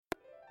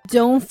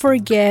Don't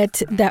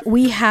forget that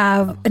we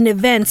have an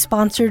event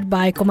sponsored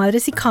by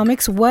Comadres y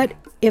Comics. What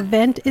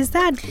event is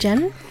that,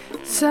 Jen?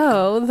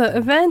 So the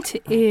event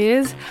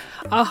is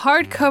a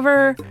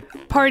hardcover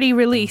party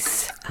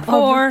release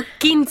for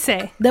Quince.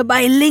 The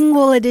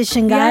bilingual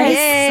edition, guys.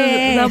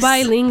 Yes, so the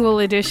bilingual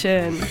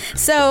edition.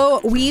 So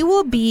we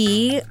will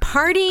be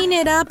partying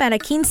it up at a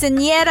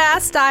quinceañera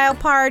style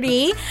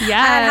party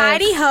at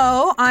Heidi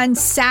Ho on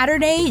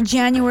Saturday,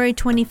 January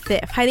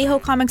 25th. Heidi Ho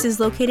Comics is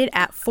located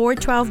at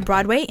 412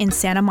 Broadway in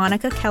Santa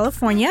Monica,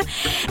 California.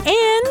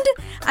 And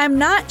I'm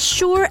not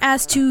sure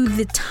as to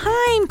the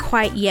time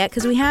quite yet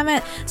because we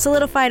haven't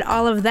solidified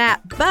all of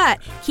that. But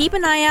keep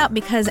an eye out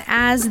because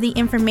as the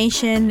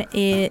information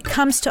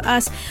comes to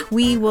us,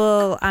 we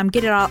will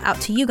get it all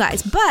out to you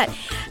guys. But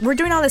we're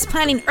doing all this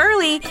planning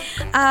early,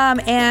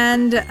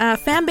 and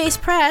Fanbase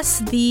Press,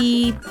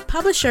 the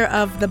publisher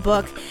of the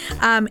book,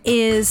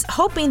 is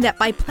hoping that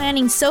by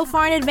planning so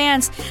far in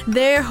advance,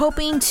 they're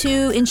hoping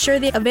to ensure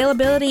the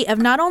availability of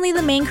not only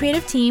the main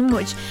creative team,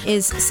 which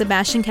is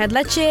Sebastian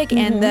Kadlecic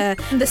and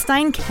the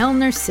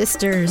Stein-Kellner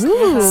sisters.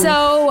 Ooh.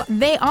 So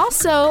they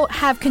also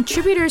have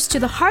contributors to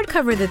the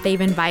hardcover that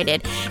they've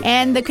invited,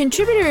 and the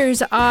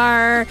contributors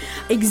are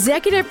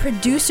executive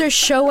producer,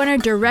 showrunner,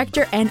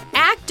 director, and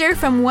actor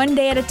from One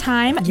Day at a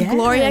Time,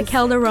 Gloria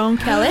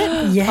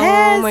Calderon-Kellett. Yes,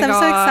 Oh my I'm so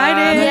God.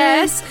 excited.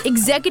 Yes,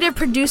 executive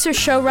producer,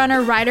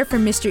 showrunner, writer for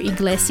Mr.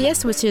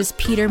 Iglesias, which is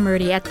Peter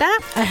Murrieta.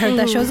 I heard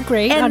that show's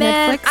great And on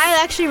then Netflix.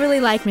 I actually really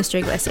like Mr.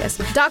 Iglesias.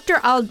 Dr.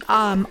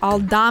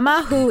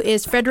 Aldama, who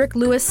is Frederick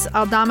Lewis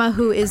Aldama,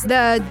 who is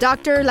the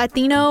Dr.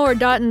 Latino or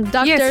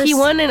Doctor. Yes, he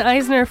won an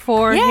Eisner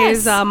for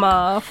Yes.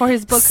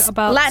 his book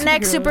about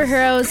Latinx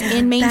superheroes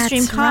in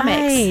mainstream That's comics.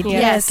 right.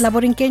 Yes. La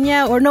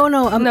Borinqueña, or no,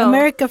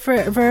 America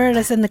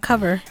Ferrera's in the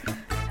cover.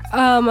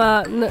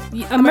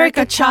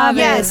 America Chavez.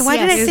 Yes. Why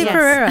did I say yes.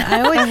 Ferrera?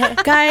 I always,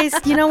 guys,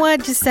 you know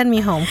what? Just send me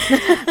home.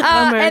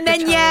 And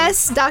then,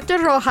 yes, Dr.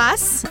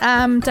 Rojas,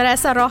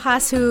 Teresa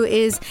Rojas, who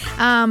is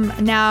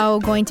now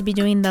going to be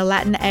doing the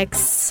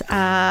Latinx,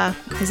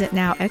 is it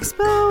now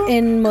Expo?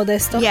 In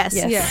Modesto. Yes.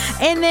 Yes.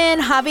 And then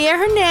Javier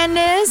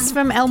Hernandez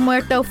from El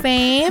Muerto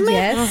fame.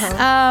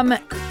 Yes.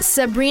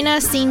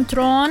 Sabrina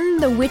Cintron,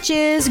 The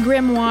Witches,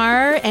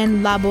 Grimoire,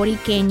 and La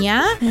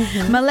Boriqueña.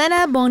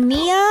 Malena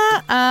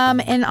Bonilla,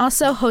 and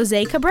also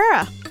Jose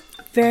Cabrera.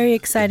 Very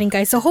exciting,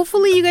 guys. So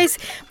hopefully you guys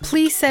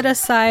please set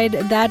aside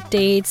that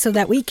date so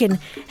that we can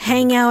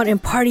hang out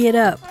and party it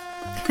up.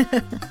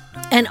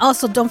 And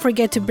also don't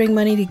forget to bring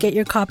money to get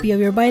your copy of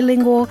your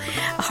bilingual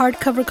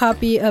hardcover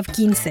copy of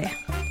Quince.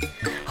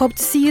 Hope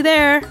to see you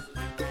there.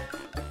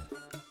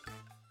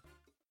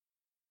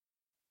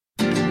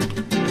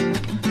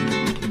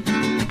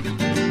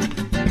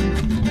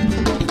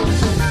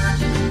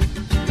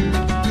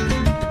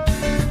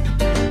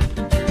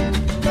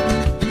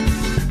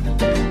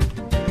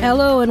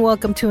 Hello and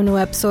welcome to a new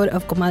episode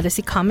of Comadres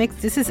y Comics.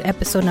 This is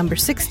episode number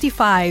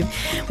 65.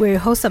 We're your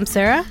host, I'm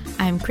Sarah.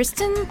 I'm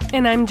Kristen.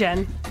 And I'm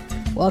Jen.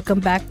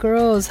 Welcome back,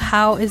 girls.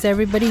 How is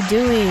everybody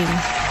doing?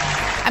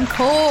 I'm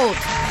cold.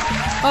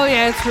 Oh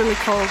yeah, it's really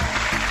cold.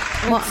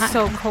 It's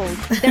so cold.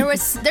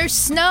 There's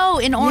snow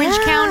in Orange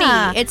Yeah.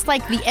 County. It's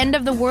like the end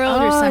of the world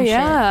or some shit.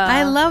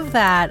 I love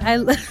that.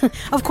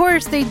 Of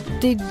course, they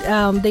did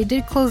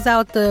close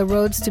out the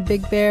roads to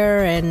Big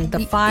Bear and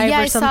the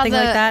 5 or something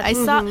like that.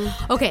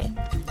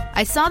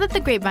 I saw that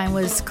the Grapevine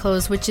was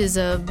closed, which is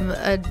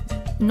a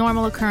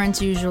normal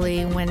occurrence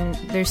usually when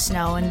there's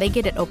snow, and they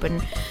get it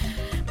open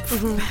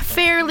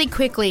fairly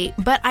quickly.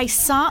 But I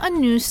saw a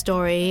news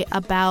story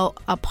about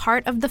a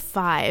part of the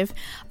 5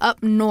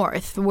 up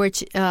north,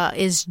 which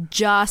is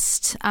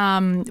just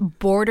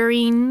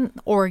bordering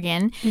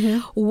Oregon,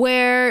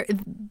 where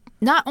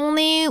not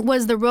only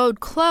was the road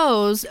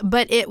closed,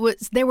 but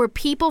there were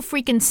people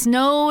freaking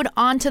snowed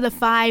onto the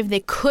 5.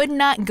 They could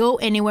not go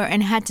anywhere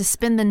and had to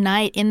spend the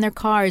night in their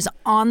cars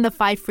on the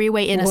 5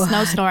 freeway in a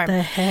snowstorm. What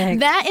the heck?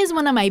 That is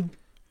one of my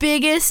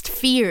biggest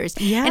fears.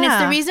 Yeah. And it's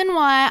the reason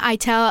why I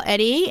tell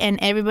Eddie and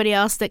everybody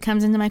else that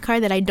comes into my car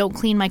that I don't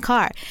clean my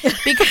car.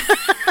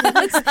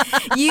 Because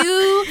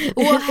you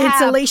will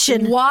have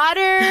Insulation.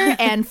 water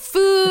and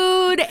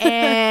food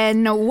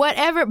and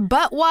whatever,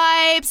 butt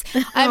wipes.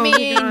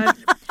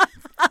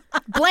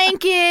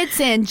 Blankets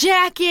and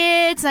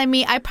jackets. There's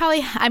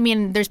probably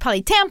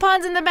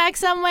tampons in the back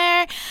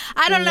somewhere.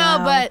 I don't know,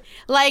 but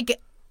like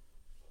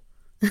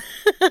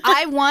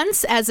I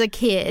once as a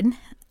kid,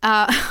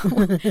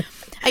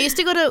 I used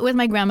to go with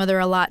my grandmother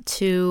a lot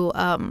to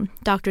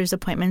doctor's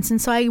appointments,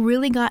 and so I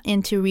really got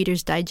into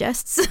Reader's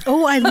Digests.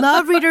 Oh, I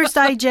love Reader's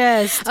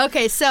Digest.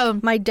 Okay, so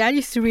My dad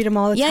used to read them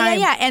all the time.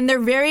 yeah, and they're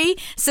very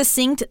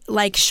succinct,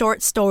 like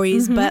short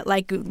stories, but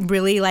like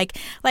really like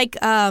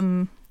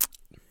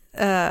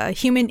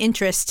human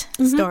interest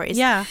stories.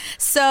 Yeah.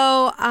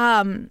 So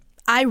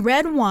I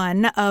read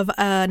one of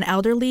an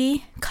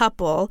elderly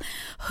couple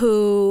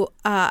who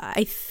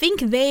I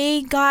think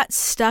they got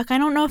stuck. I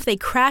don't know if they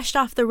crashed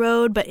off the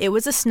road, but it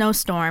was a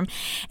snowstorm.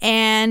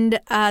 And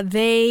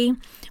they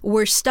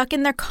were stuck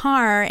in their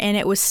car, and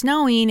it was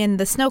snowing, and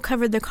the snow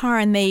covered their car,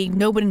 and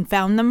nobody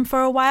found them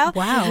for a while.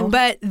 Wow.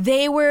 But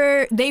they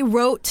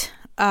wrote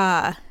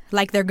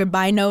like their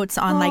goodbye notes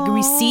on like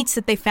receipts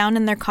that they found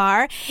in their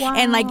car. Wow.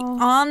 And like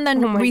on the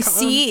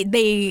receipt, God.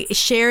 They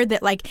shared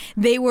that like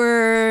they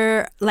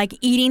were like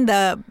eating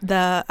the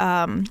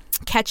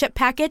ketchup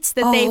packets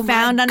that they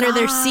found under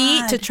their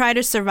seat to try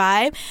to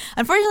survive.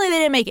 Unfortunately, they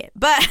didn't make it.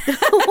 But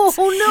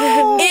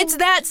it's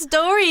that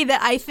story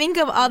that I think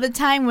of all the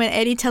time when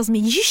Eddie tells me,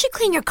 you should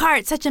clean your car.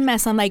 It's such a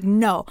mess. I'm like,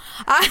 no.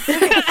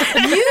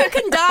 You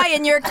can die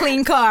in your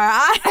clean car.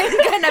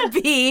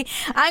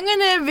 I'm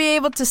gonna be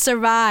able to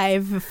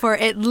survive for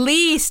at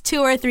least 2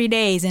 or 3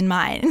 days in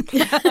mine.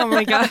 Oh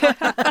my God.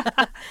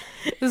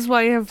 This is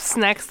why you have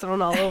snacks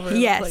thrown all over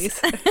the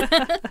place.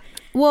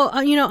 Well,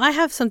 I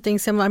have something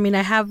similar. I mean,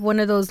 I have one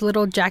of those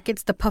little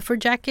jackets, the puffer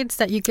jackets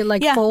that you could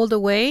like fold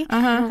away.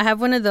 Uh-huh. I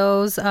have one of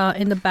those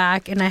in the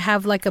back, and I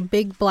have like a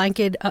big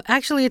blanket.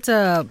 Actually, it's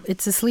a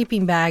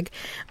sleeping bag,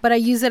 but I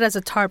use it as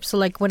a tarp. So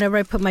like whenever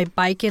I put my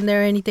bike in there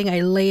or anything,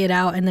 I lay it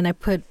out and then I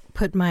put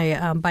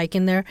my bike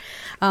in there.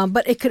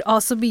 But it could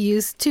also be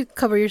used to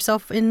cover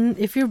yourself in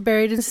if you're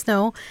buried in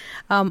snow.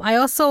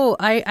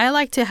 I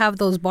like to have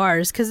those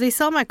bars because they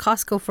sell them at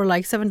Costco for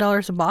like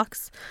 $7 a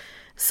box.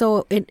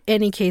 So in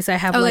any case, I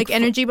have like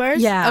energy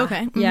bars? Yeah.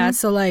 Okay. Mm-hmm. Yeah.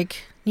 So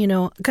like,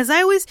 because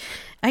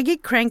I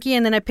get cranky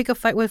and then I pick a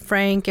fight with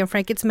Frank and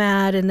Frank gets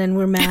mad and then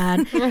we're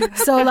mad.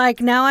 So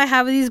like now I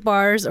have these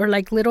bars or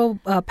like little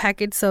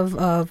packets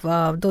of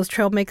those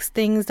trail mix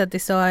things that they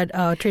sell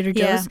at Trader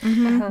Joe's.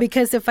 Mm-hmm.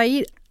 Because if I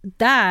eat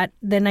that,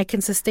 then I can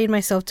sustain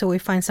myself till we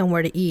find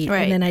somewhere to eat.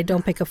 Right. And then I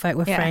don't pick a fight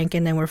with Frank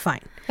and then we're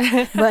fine.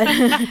 But, but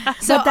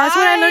that's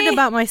what I learned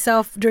about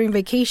myself during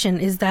vacation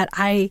is that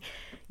I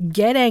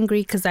get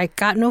angry because I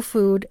got no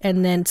food,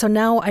 and then so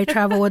now I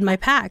travel with my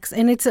packs,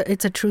 and it's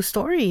a true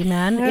story,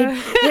 man.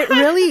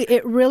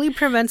 It really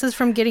prevents us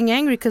from getting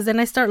angry because then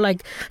I start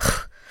like,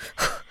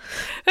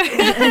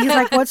 and he's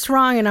like, "What's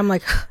wrong?" And I'm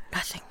like,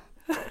 "Nothing."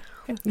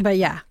 But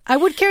yeah, I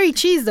would carry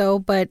cheese though,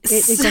 but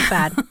it gets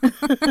bad.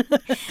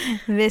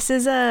 This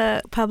is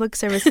a public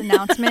service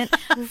announcement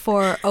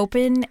for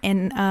open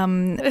and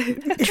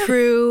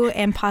true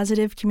and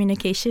positive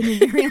communication in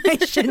your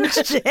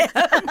relationships.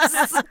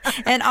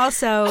 And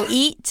also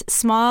eat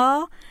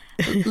small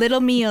little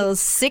meals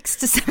 6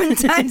 to 7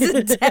 times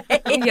a day.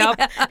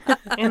 Yep.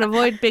 And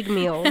avoid big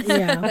meals.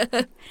 Yeah.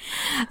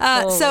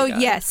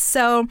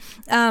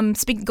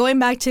 Going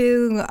back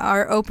to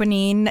our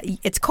opening,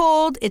 it's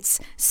cold, it's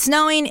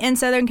snowing in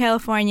Southern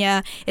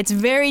California. It's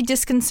very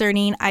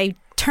disconcerting. I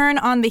turn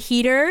on the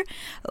heater,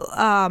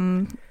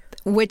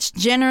 which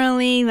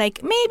generally,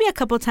 like, maybe a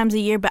couple of times a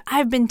year, but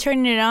I've been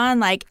turning it on,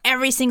 like,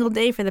 every single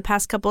day for the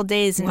past couple of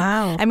days. And,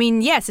 wow. I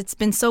mean, yes, it's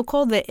been so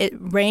cold that it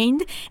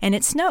rained and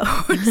it snowed.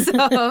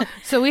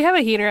 So we have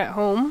a heater at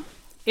home,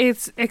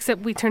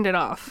 except we turned it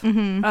off.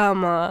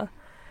 Mm-hmm.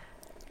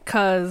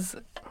 'Cause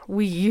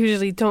we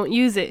usually don't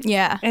use it.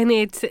 Yeah. And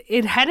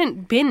it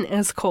hadn't been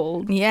as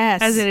cold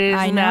as it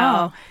is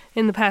now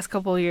in the past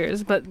couple of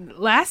years. But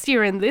last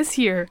year and this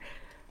year,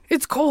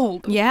 it's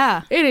cold.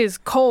 Yeah. It is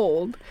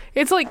cold.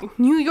 It's like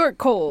New York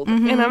cold.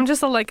 Mm-hmm. And I'm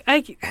just like,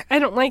 I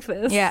don't like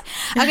this. Yeah.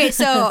 Okay,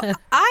 so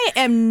I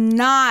am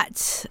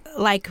not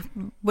like,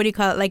 what do you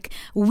call it, like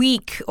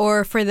weak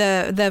or for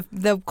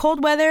the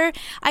cold weather.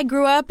 I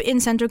grew up in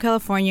Central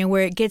California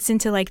where it gets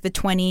into like the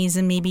 20s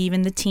and maybe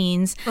even the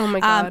teens. Oh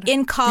my God.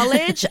 In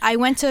college, I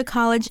went to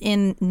college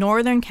in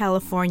Northern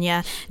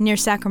California near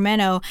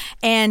Sacramento,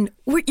 and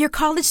you're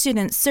college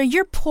students, so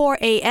you're poor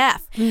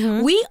AF.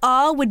 Mm-hmm. We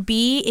all would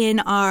be in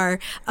our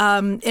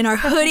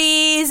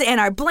hoodies and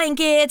our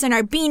blankets and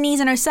our beanies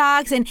and our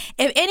socks, and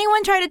if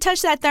anyone tried to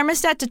touch that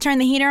thermostat to turn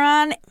the heater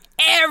on,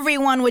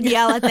 everyone would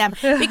yell at them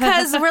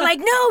because we're like,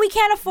 no, we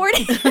can't afford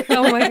it.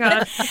 Oh my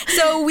God.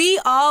 So we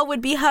all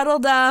would be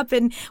huddled up,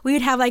 and we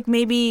would have like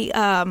maybe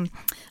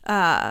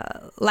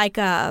like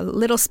a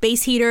little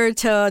space heater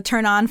to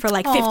turn on for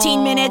like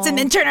 15 minutes and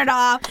then turn it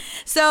off.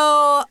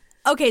 So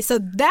okay, so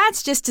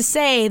that's just to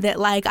say that,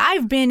 like,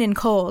 I've been in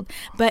cold,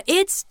 but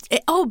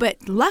but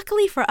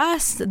luckily for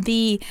us,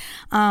 the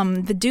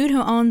dude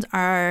who owns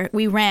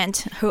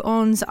who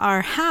owns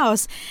our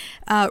house,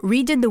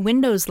 redid the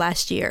windows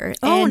last year.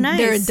 Oh, and nice.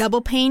 They're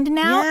double paned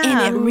now, yeah.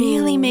 and it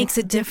really makes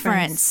a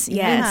difference.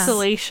 Yes.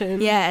 Insulation.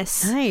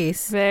 Yes.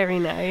 Nice. Very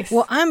nice.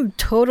 Well, I'm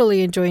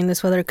totally enjoying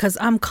this weather because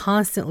I'm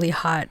constantly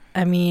hot.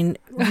 I mean,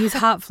 these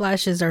hot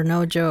flashes are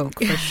no joke,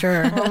 for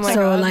sure.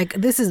 God. Like,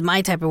 this is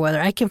my type of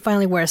weather. I can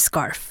finally wear a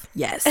scarf.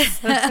 Yes.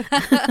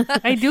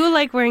 I do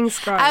like wearing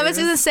scarves. I was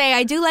going to say,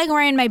 I do like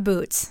wearing my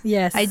boots.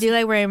 Yes. I do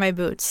like wearing my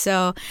boots.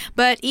 So,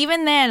 but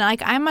even then,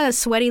 like, I'm a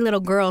sweaty little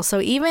girl. So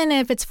even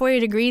if it's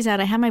 40 degrees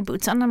out, I have my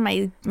boots on and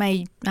my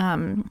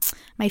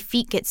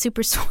feet get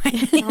super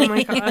sweaty. Oh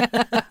my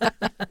God.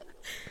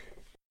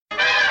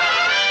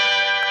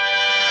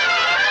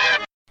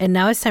 And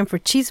now it's time for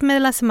Chisme de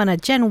la Semana.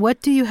 Jen,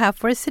 what do you have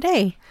for us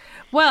today?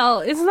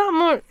 Well, it's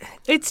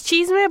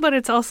chisme, but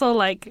it's also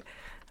like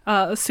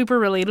super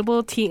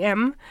relatable,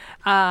 TM.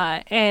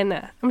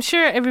 And I'm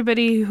sure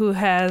everybody who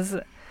has,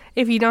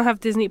 if you don't have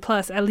Disney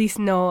Plus, at least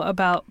know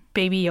about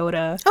Baby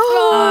Yoda, the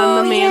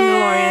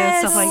Mandalorian,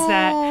 and stuff like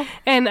that.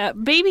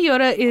 And Baby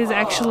Yoda is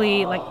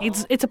actually like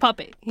it's a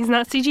puppet. He's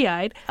not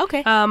CGI'd.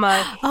 Okay.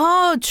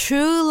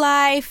 True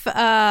life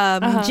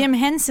Jim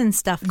Henson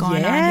stuff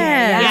going on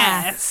here.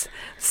 Yes.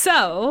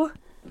 So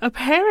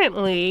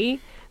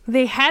apparently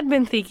they had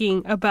been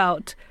thinking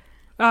about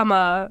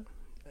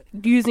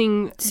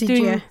doing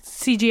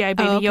CGI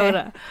Baby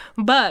Yoda,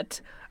 but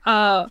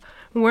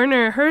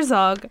Werner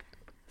Herzog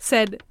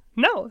said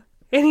no.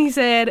 And he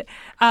said,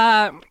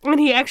 and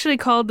he actually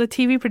called the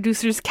TV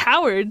producers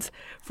cowards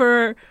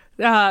for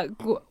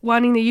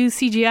wanting to use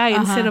CGI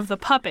instead of the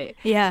puppet.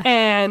 Yeah.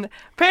 And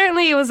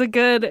apparently it was a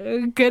good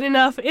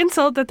enough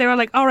insult that they were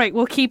like, all right,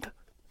 we'll keep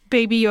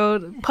Baby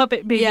Yoda,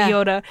 puppet Baby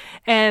Yoda.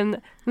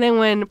 And then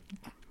when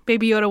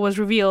Baby Yoda was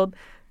revealed,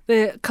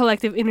 the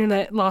collective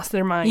internet lost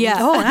their mind. Yeah.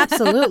 Oh,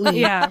 absolutely.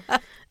 Yeah.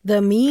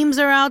 The memes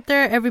are out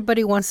there.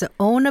 Everybody wants to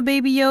own a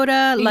Baby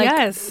Yoda.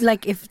 Yes.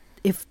 Like if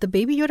the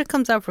Baby Yoda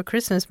comes out for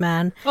Christmas,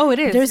 man. Oh, it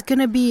is. There's going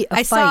to be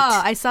a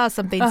fight. I saw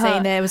something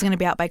saying that it was going to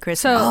be out by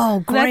Christmas.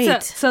 So, great.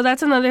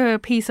 That's another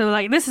piece of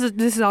like, this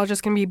is all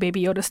just going to be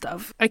Baby Yoda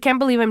stuff. I can't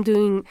believe I'm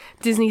doing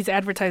Disney's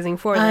advertising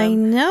for them. I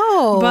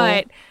know.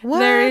 But What?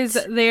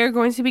 they're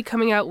going to be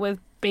coming out with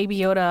Baby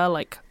Yoda,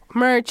 like,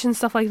 merch and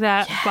stuff like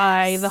that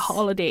by the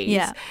holidays.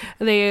 Yeah.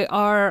 They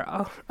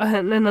are,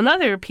 and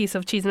another piece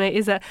of chisme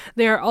is that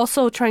they're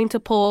also trying to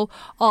pull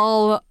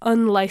all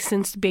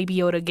unlicensed Baby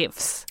Yoda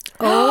gifts.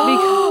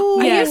 Oh,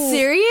 are yes. you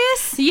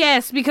serious?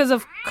 Yes, because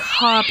of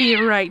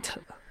copyright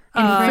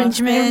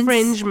Infringements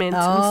and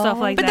stuff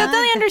like but that. don't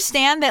they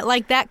understand that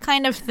like that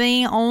kind of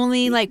thing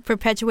only like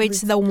perpetuates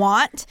the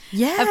want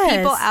of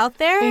people out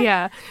there?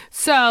 Yeah.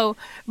 So,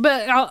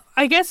 but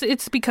I guess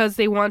it's because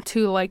they want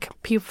to like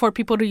for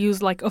people to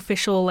use like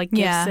official like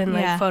gifts and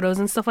like photos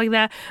and stuff like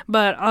that.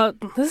 But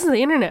this is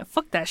the internet.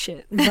 Fuck that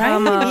shit. Right?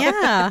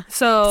 Yeah.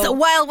 So It's the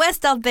Wild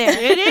West out there.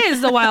 it is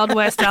the Wild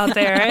West out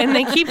there, and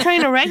they keep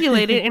trying to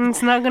regulate it, and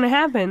it's not going to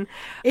happen.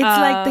 It's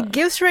like the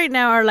gifts right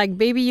now are like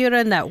Baby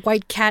Yoda and that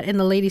white cat and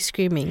the lady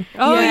screaming.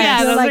 Oh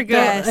yeah, those are good.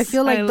 I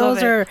feel like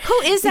those are.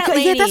 Who is that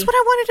lady? Yeah, that's what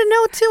I wanted to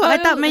know too. I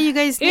thought maybe you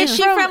guys knew. Is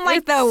she from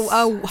like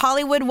the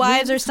Hollywood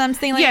Wives or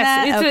something like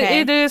that? Yes,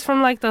 it is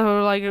from like the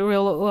like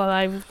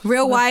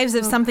Real Wives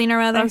of something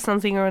or other. Of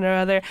something or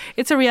other.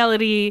 It's a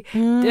reality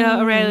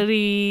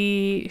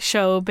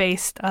show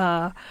based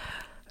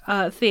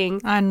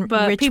thing on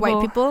rich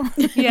white people.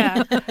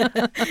 Yeah,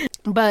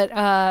 but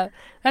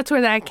that's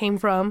where that came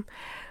from.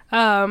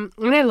 And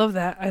I love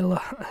that. I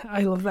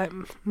love that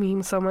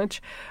meme so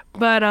much.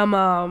 But I'm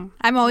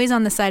always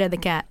on the side of the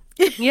cat.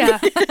 Yeah,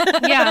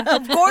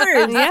 Of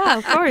course. Yeah,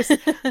 of course.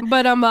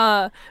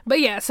 But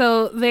yeah.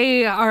 So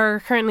they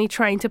are currently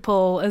trying to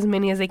pull as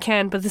many as they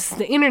can. But this is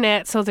the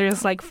internet, so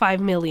there's like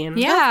 5 million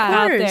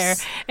out there.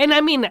 And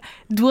I mean,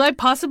 do I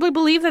possibly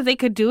believe that they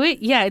could do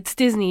it? Yeah, it's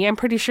Disney. I'm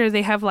pretty sure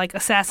they have like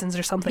assassins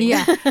or something.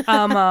 Yeah.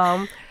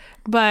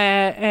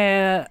 But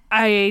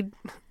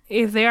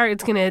if they are,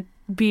 it's gonna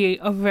be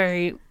a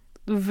very,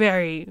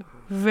 very,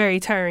 very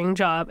tiring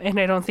job, and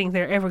I don't think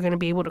they're ever going to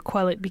be able to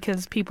quell it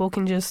because people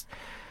can just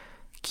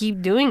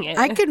keep doing it.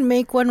 I could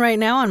make one right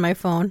now on my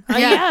phone.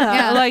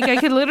 Yeah. Like I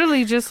could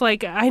literally just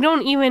like I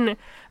don't even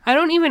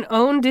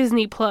own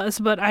Disney Plus,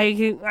 but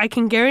I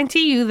can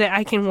guarantee you that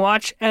I can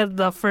watch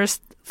the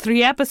first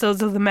 3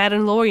 episodes of The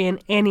Mandalorian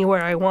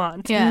anywhere I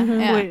want.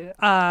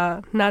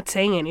 Not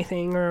saying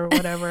anything or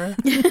whatever.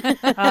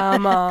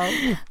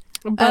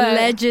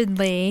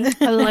 Allegedly.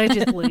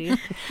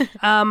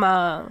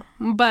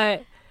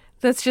 But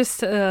that's just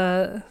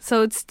so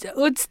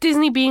it's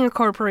Disney being a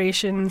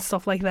corporation and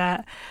stuff like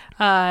that.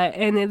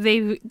 And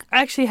they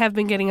actually have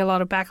been getting a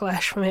lot of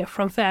backlash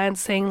from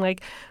fans saying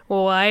like,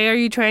 well, why are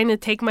you trying to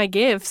take my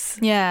gifts?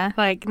 Yeah.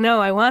 Like,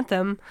 no, I want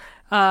them.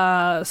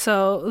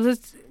 So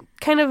that's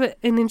kind of an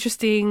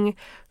interesting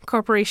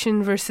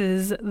corporation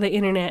versus the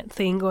internet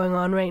thing going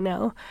on right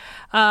now.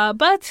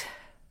 But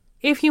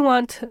if you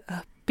want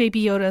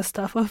Baby Yoda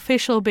stuff,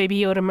 official Baby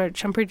Yoda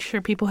merch, I'm pretty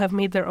sure people have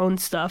made their own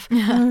stuff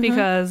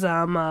because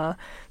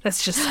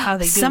that's just how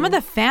they do. Some of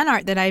the fan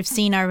art that I've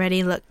seen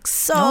already looks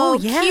so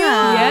cute.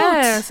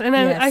 Yes, and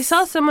I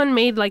saw someone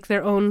made like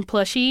their own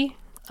plushie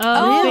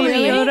of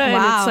Baby Yoda,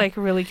 and it's like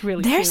really,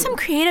 really There's cute. some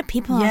creative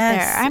people out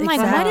there. I'm like,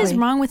 what is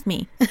wrong with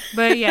me?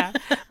 But yeah.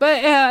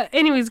 But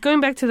anyways, going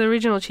back to the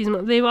original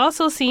Chisme, they've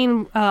also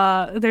seen,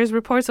 there's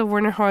reports of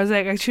Werner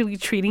Herzog actually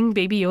treating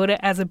Baby Yoda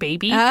as a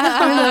baby, even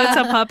though it's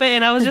a puppet,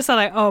 and I was just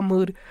like, oh,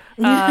 mood.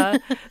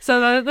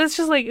 So that's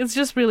just like, it's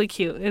just really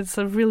cute. It's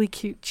a really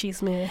cute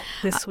Chisme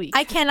this week.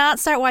 I cannot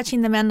start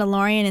watching The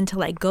Mandalorian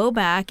until I go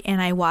back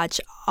and I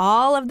watch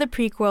all of the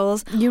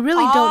prequels. You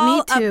really don't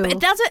need to.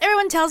 That's what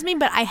everyone tells me,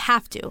 but I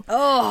have to.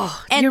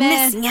 Oh, and you're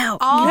then missing out.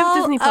 All You have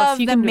Disney Plus. of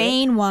You the can do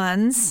main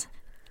ones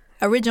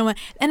original one.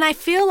 And I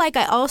feel like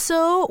I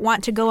also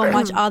want to go and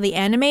watch all the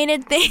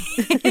animated things.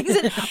 and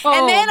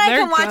then I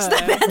can watch The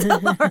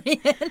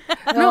Mandalorian.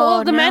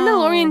 The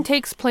Mandalorian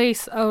takes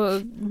place,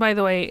 by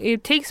the way,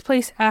 it takes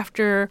place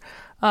after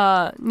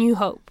New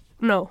Hope.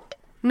 No,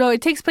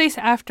 it takes place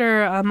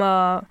after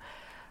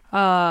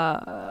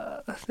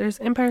there's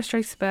Empire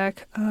Strikes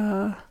Back.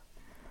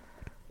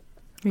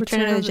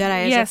 Return of the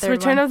Jedi. Yes,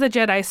 Return of the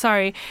Jedi.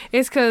 Sorry,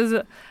 it's because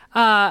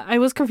I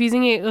was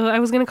confusing it. I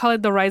was gonna call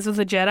it The Rise of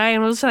the Jedi,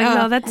 and I was like,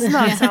 no, that's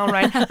not sound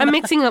right. I'm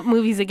mixing up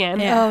movies again.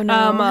 Yeah. Oh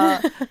no.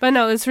 But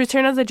no, it's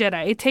Return of the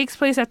Jedi. It takes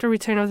place after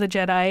Return of the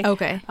Jedi.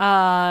 Okay.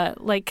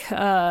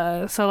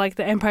 So like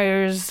the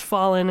Empire's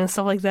fallen and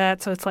stuff like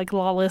that. So it's like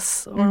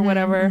lawless or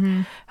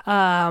whatever.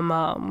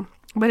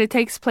 But it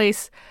takes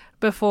place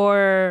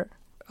before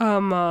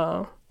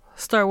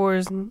Star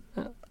Wars.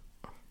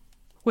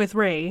 With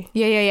Rey.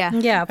 Yeah.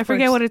 Yeah, I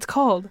forget what it's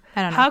called.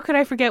 I don't know. How could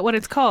I forget what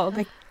it's called?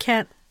 I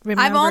can't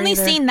remember. I've only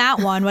either. seen that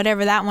one,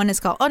 whatever that one is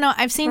called. Oh no,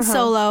 I've seen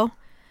Solo.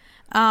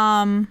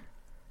 But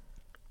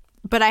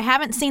I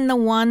haven't seen the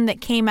one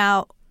that came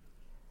out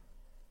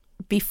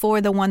before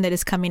the one that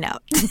is coming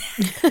out.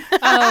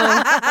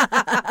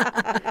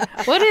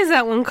 What is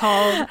that one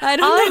called? I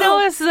don't All know. I know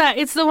is that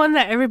it's the one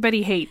that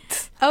everybody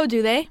hates. Oh,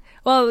 do they?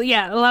 Well,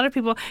 yeah, a lot of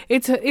people.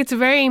 It's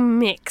very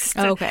mixed.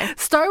 Oh, okay.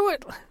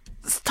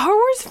 Star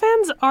Wars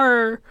fans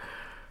are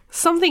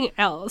something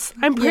else.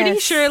 I'm pretty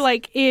Yes. sure,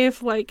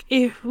 if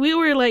we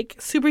were like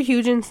super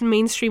huge and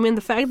mainstream, and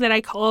the fact that I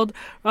called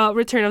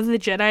Return of the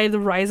Jedi The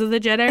Rise of the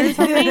Jedi or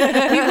something,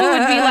 people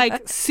would be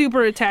like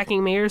super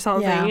attacking me or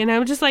something. Yeah. And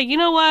I'm just like, you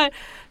know what?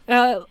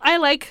 I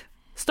like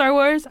Star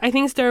Wars. I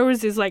think Star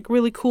Wars is like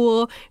really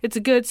cool. It's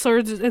a good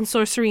swords and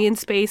sorcery in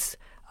space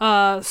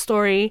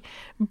story,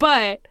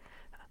 but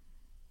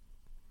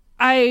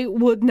I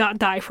would not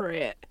die for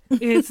it.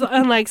 It's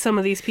unlike some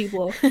of these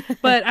people,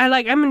 but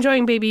I'm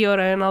enjoying Baby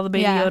Yoda and all the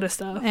Baby Yoda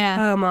stuff.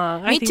 Yeah,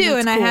 I me think too. that's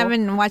And I cool.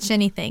 haven't watched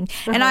anything.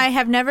 And I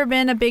have never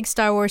been a big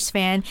Star Wars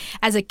fan.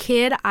 As a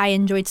kid, I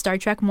enjoyed Star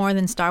Trek more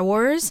than Star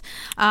Wars.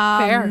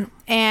 Fair.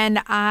 And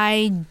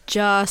I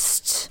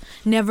just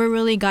never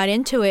really got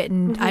into it.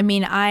 And I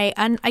mean, I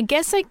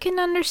guess I can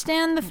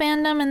understand the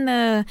fandom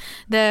and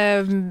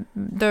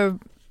the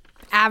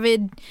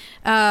avid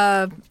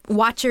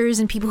watchers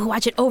and people who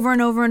watch it over and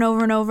over and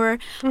over and over.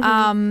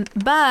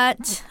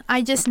 But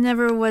I just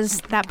never was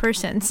that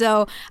person.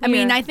 So, I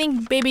mean, I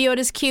think Baby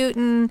Yoda's cute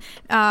and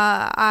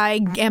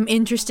I am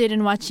interested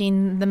in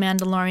watching The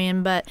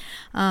Mandalorian, but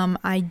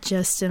I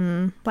just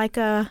am like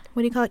a,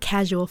 what do you call it,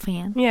 casual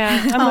fan.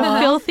 Yeah, I'm a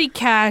filthy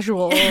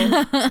casual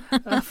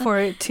for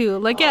it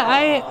too.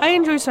 I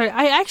enjoy Star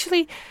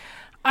Wars.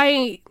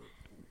 I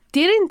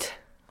didn't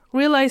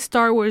realize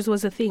Star Wars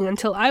was a thing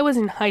until I was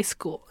in high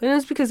school. And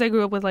it's because I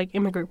grew up with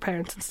immigrant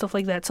parents and stuff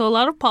like that. So a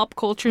lot of pop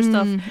culture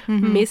stuff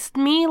missed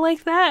me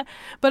like that.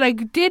 But I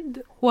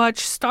did watch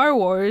Star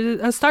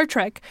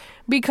Trek,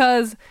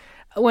 because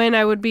when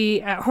I would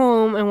be at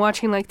home and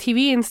watching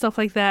TV and stuff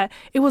like that,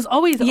 it was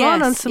always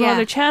on some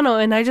other channel,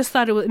 and I just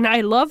thought it was, and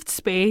I loved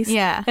space,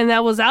 and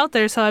that was out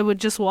there, so I would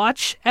just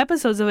watch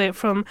episodes of it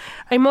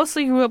I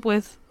mostly grew up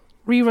with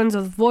reruns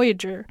of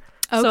Voyager.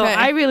 Okay. So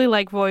I really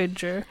like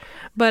Voyager,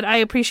 but I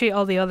appreciate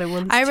all the other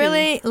ones I too.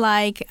 really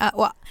like,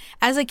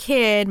 as a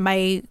kid,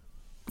 my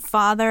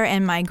father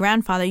and my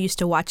grandfather used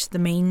to watch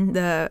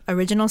the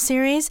original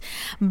series,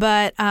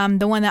 but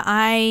the one that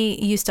I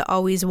used to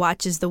always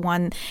watch is the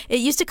one, it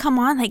used to come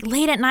on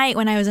late at night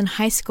when I was in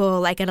high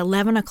school, at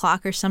 11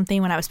 o'clock or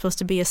something when I was supposed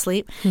to be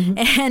asleep.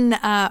 And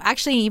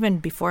actually even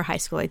before high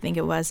school, I think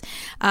it was,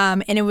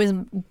 and it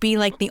would be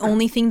the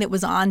only thing that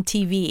was on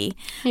TV.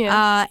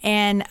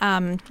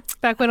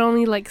 Back when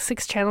only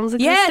 6 channels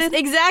existed? Yes,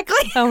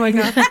 exactly. Oh my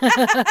God.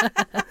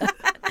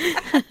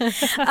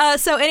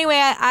 So anyway,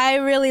 I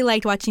really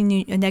liked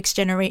watching Next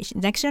Generation.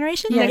 Next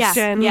Generation? Next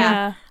Gen,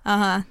 yeah.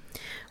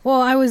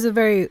 Well, I was a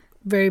very,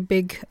 very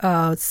big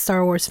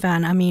Star Wars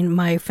fan. I mean,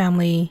 my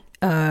family,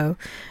 my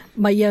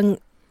young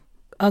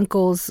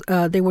uncles,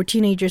 they were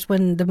teenagers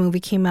when the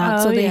movie came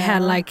out, so they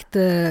had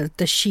the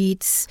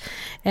sheets.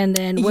 And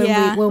then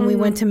when we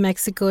went to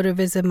Mexico to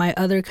visit my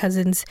other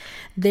cousins,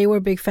 they were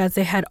big fans.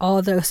 They had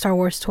all the Star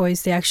Wars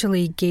toys. They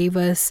actually gave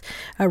us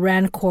a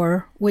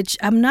Rancor, which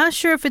I'm not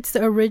sure if it's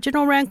the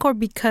original Rancor,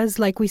 because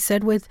like we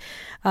said, with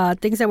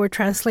things that were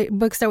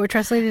books that were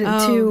translated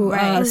into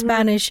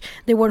Spanish,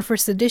 they weren't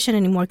first edition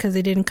anymore because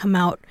they didn't come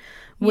out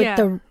with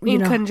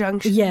in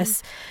conjunction.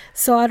 Yes.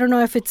 So I don't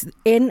know if it's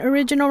in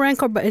original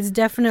Rancor, but it's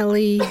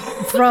definitely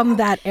from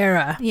that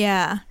era.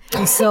 Yeah.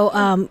 So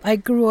I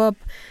grew up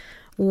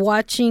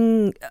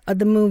watching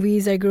the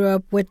movies. I grew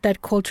up with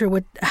that culture,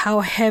 with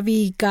how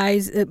heavy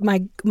guys,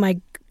 my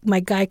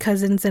guy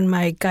cousins and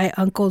my guy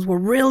uncles were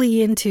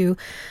really into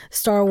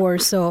Star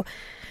Wars. So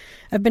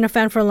I've been a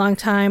fan for a long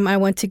time. I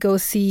went to go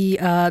see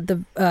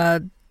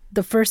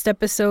the first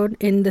episode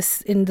in the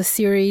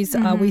series.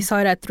 We saw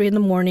it at 3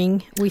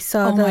 a.m. We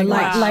saw the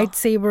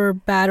lightsaber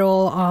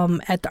battle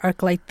at the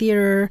ArcLight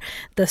Theater,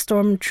 the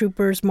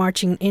stormtroopers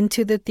marching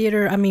into the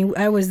theater. I mean,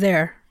 I was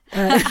there.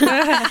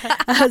 I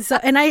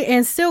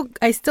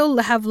still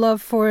have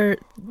love for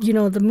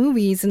the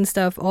movies and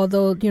stuff.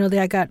 Although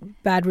they got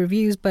bad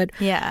reviews, but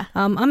yeah,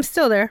 I'm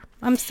still there.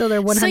 I'm still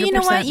there 100%. So you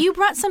know what? You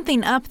brought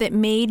something up that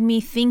made me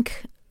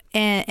think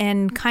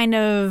and kind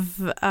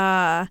of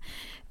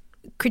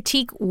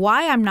critique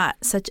why I'm not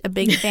such a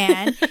big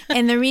fan,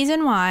 and the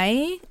reason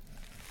why.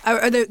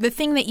 Or the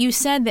thing that you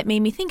said that made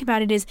me think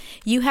about it is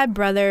you had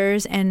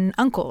brothers and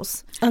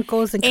uncles.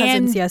 Uncles and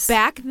cousins, and yes.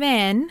 Back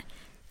then,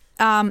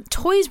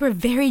 toys were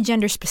very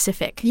gender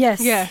specific. Yes.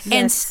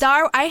 And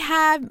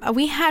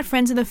we had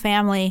friends of the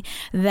family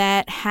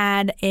that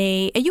had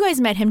you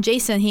guys met him,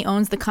 Jason. He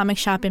owns the comic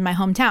shop in my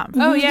hometown.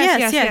 Oh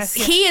yes.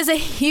 He is a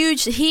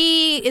huge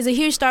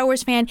Star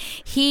Wars fan.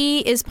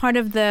 He is part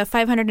of the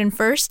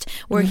 501st,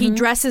 where he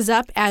dresses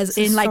up as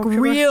in like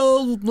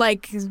real,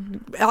 like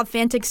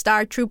authentic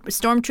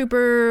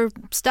stormtrooper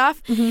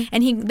stuff,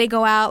 and they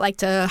go out like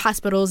to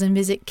hospitals and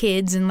visit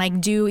kids and like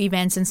do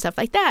events and stuff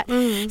like that.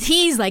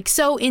 He's like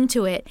so into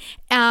it.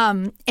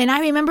 And I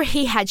remember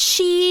he had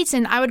sheets,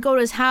 and I would go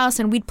to his house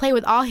and we'd play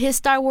with all his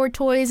Star Wars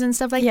toys and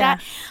stuff like that.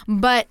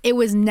 But it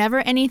was never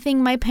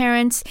anything my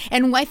parents,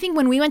 and I think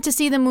when we went to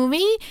see the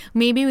movie,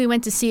 maybe we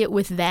went to see it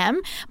with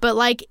them, but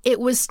like it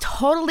was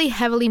totally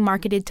heavily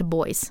marketed to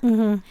boys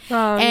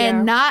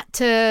not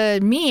to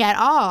me at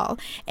all.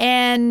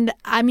 And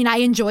I mean, I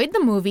enjoyed the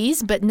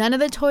movies, but none of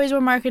the toys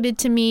were marketed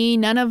to me,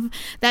 none of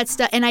that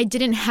stuff, and I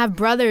didn't have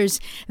brothers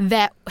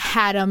that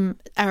had them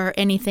or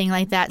anything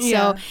like that.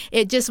 So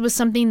it just was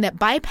something that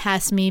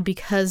bypassed me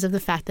because of the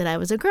fact that I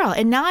was a girl.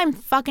 And now I'm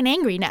fucking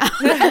angry now.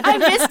 I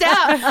missed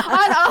out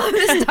on all of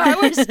the Star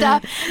Wars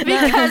stuff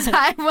because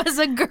I was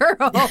a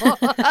girl.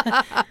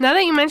 Now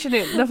that you mentioned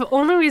it, the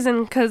only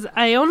reason, because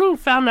I only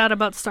found out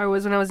about Star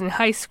Wars when I was in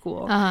high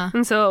school.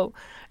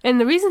 And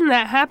the reason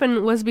that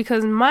happened was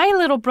because my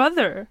little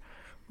brother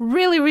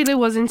really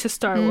was into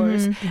Star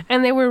Wars,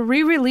 and they were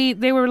re-releasing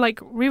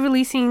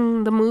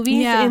the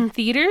movies in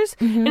theaters,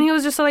 and he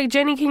was just like,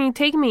 Jenny, can you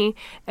take me?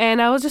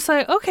 And I was just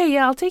like, okay,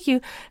 yeah, I'll take you.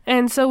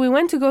 And so we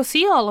went to go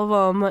see all of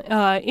them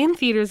in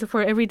theaters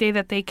for every day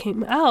that they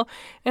came out,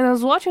 and I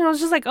was watching, I was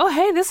just like, oh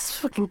hey, this is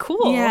fucking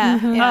cool.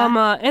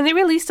 And they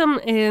released them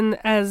in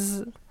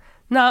as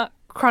not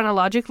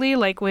chronologically,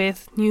 like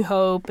with New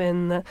Hope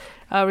and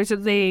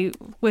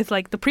with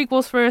like the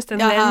prequels first and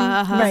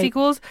then the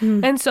sequels.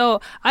 And so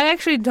I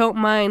actually don't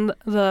mind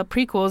the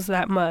prequels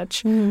that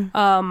much.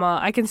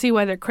 I can see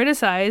why they're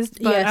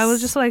criticized, but I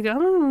was just like, I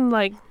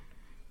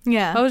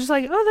was just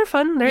like, oh, they're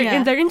fun,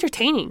 they're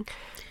entertaining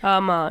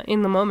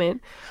in the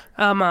moment.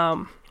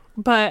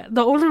 But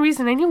the only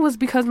reason I knew was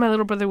because my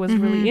little brother was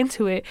really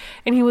into it,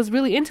 and he was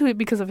really into it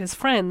because of his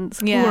friends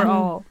who were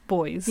all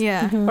boys.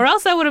 Or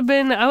else I would have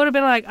been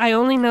like, I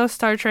only know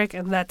Star Trek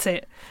and that's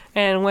it.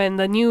 And when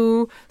the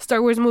new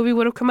Star Wars movie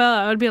would have come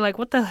out, I would be like,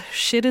 what the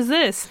shit is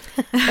this?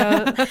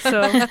 So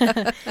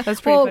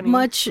that's pretty funny.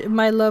 Much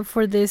my love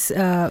for this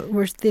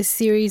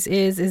series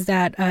is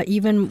that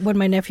even when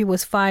my nephew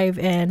was 5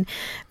 and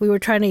we were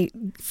trying to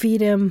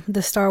feed him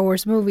the Star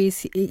Wars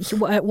movies,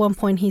 at one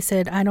point he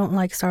said, I don't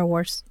like Star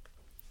Wars.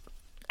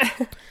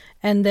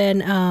 And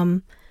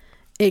then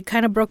it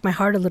kind of broke my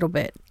heart a little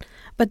bit.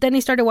 But then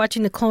he started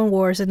watching the Clone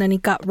Wars, and then he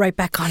got right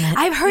back on it.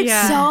 I've heard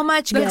so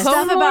much good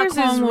stuff about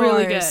Clone Wars.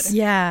 Really good.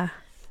 Yeah.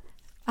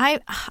 I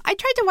tried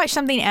to watch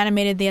something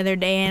animated the other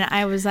day, and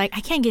I was like,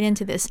 I can't get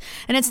into this.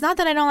 And it's not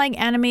that I don't like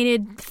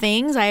animated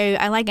things.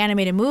 I like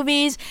animated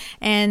movies,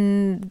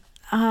 and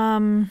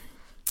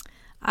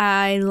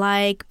I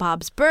like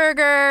Bob's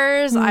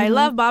Burgers. I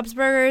love Bob's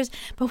Burgers.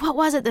 But what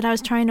was it that I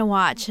was trying to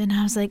watch? And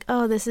I was like,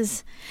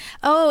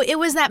 it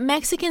was that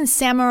Mexican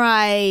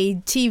samurai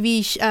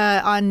TV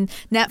on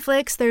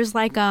Netflix. There's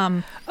like,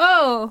 that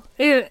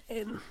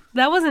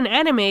was an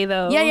anime,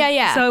 though.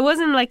 Yeah. So it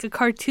wasn't like a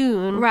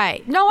cartoon.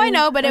 Right. No, I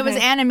know, but it was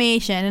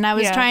animation, and I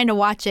was trying to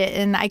watch it,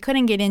 and I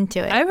couldn't get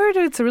into it. I've heard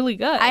it's really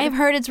good. I've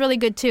heard it's really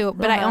good, too,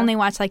 but I only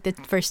watched like the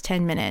first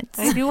 10 minutes.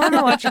 I do want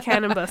to watch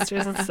Cannon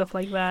Busters and stuff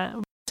like that.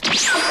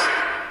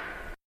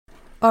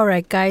 All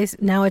right, guys,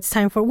 now it's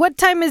time for... What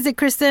time is it,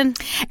 Kristen?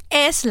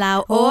 Es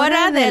la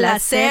hora de la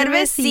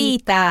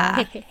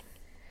cervecita.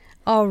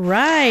 All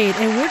right,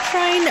 and we're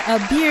trying a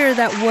beer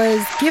that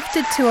was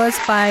gifted to us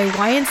by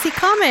YNC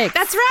Comics.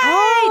 That's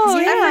right. Oh,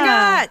 yeah.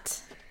 I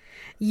forgot.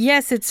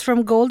 Yes, it's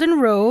from Golden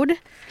Road.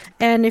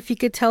 And if you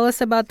could tell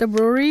us about the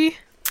brewery...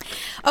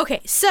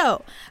 Okay,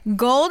 so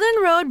Golden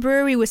Road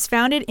Brewery was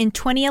founded in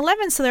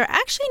 2011, so they're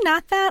actually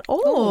not that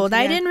old.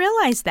 I didn't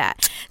realize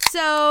that.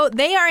 So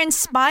they are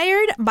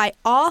inspired by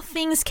all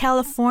things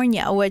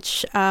California,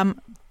 which,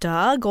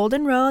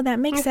 Golden Road, that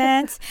makes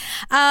sense.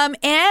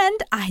 And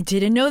I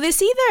didn't know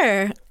this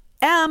either.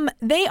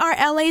 They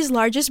are LA's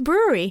largest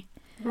brewery.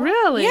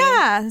 Really?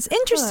 Yeah, it's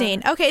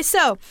interesting. Okay,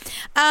 so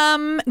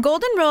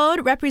Golden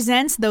Road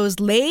represents those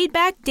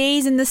laid-back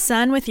days in the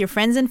sun with your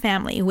friends and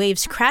family,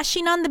 waves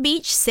crashing on the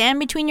beach, sand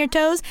between your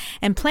toes,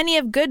 and plenty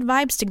of good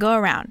vibes to go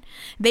around.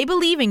 They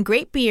believe in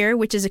great beer,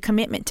 which is a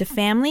commitment to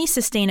family,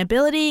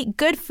 sustainability,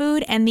 good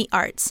food, and the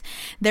arts.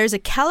 There's a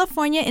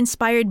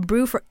California-inspired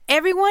brew for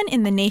everyone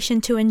in the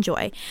nation to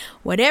enjoy.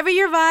 Whatever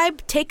your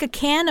vibe, take a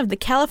can of the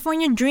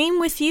California Dream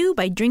with you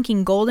by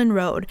drinking Golden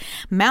Road.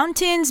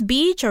 Mountains,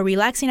 beach, or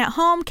relaxing at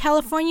home,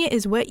 California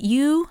is what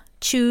you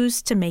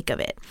choose to make of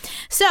it.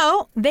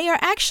 So they are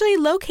actually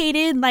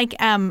located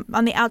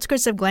on the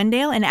outskirts of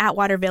Glendale and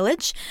Atwater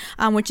Village,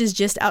 which is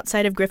just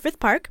outside of Griffith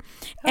Park.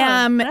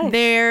 Nice.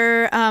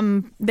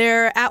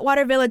 Their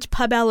Atwater Village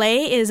Pub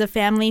LA is a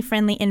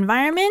family-friendly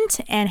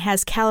environment and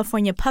has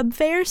California pub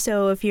fare.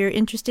 So if you're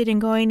interested in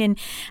going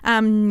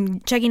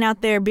and checking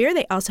out their beer,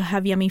 they also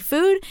have yummy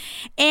food.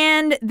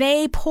 And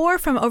they pour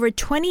from over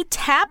 20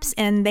 taps,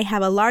 and they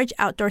have a large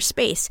outdoor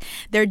space.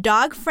 They're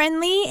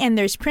dog-friendly, and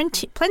there's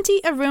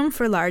plenty of room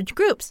for large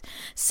groups.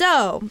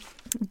 So,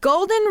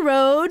 Golden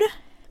Road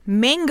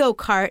Mango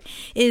Cart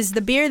is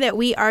the beer that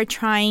we are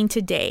trying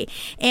today.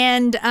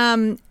 And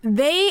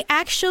they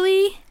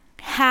actually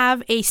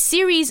have a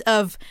series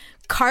of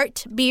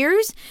cart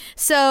beers.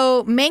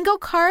 So, Mango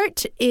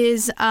Cart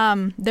is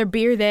their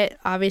beer that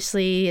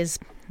obviously is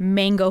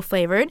mango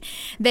flavored.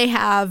 They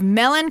have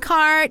Melon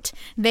Cart.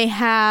 They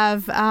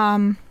have...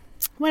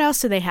 what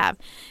else do they have?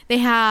 They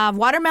have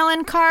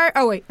watermelon cart.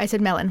 Oh, wait, I said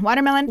melon.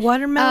 Watermelon.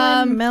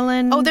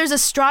 Melon. Oh, there's a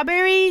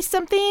strawberry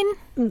something.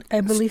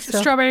 I believe so.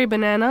 Strawberry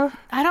banana.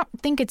 I don't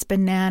think it's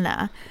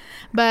banana,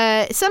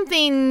 but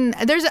something.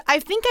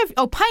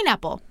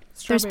 Pineapple.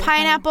 There's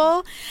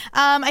pineapple.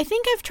 I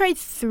think I've tried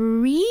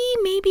 3,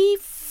 maybe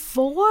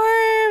 4.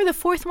 The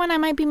 4th one I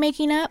might be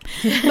making up.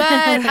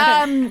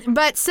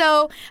 But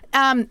so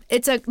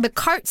it's the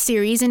cart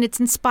series, and it's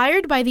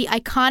inspired by the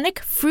iconic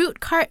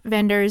fruit cart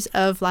vendors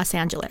of Los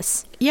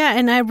Angeles. Yeah,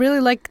 and I really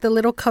like the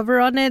little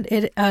cover on it.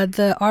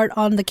 The art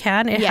on the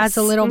can. It has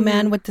a little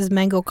man with his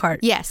mango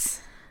cart.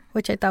 Yes.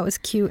 Which I thought was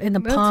cute. And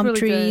the That's palm really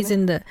trees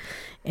good.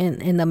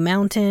 in the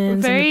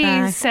mountains. Very in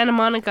the back. Santa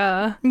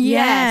Monica.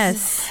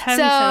 Yes. Heavy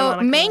Santa So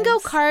Monica Mango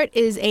vibes. Cart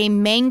is a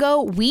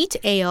mango wheat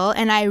ale,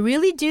 and I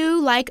really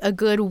do like a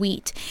good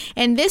wheat.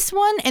 And this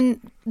one, and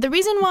the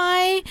reason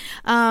why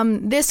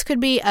this could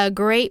be a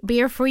great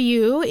beer for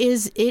you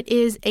is it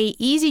is a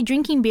easy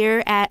drinking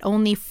beer at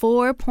only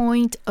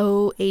 4.0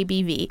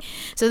 ABV.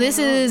 So this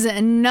is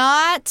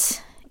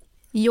not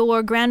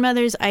your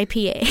grandmother's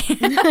IPA.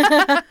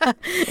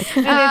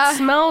 And it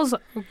smells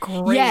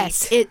great.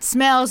 Yes, it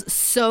smells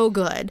so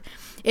good.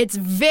 It's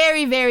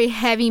very, very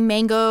heavy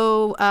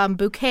mango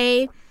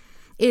bouquet.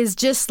 Is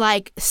just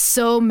like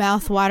so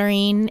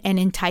mouth-watering and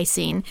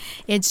enticing.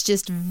 It's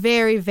just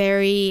very,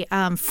 very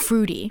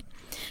fruity.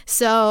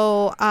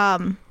 So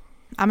I'm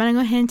going to go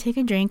ahead and take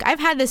a drink.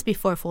 I've had this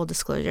before, full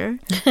disclosure.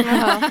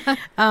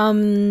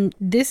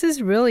 This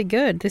is really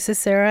good. This is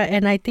Sarah.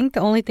 And I think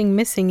the only thing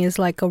missing is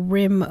like a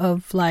rim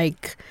of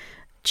like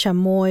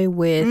chamoy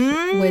with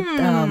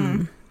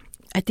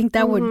I think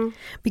that would,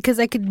 because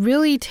I could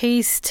really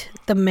taste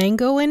the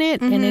mango in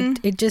it, and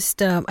it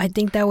just, I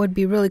think that would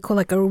be really cool,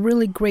 like a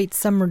really great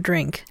summer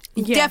drink.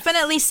 Yes.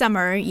 Definitely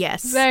summer,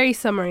 yes. Very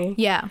summery.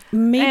 Yeah.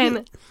 Maybe.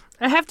 And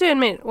I have to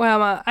admit,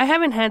 I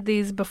haven't had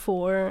these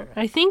before.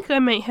 I think I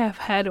might have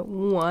had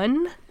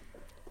one.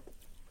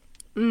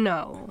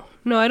 No,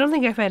 I don't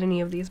think I've had any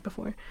of these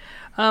before.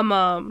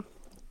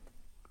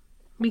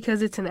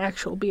 Because it's an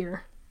actual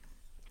beer.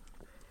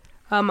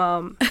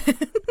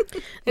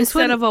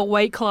 Instead of a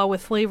White Claw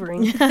with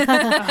flavoring.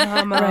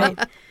 Right.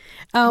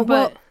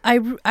 Well,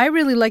 I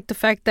really like the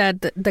fact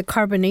that the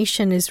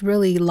carbonation is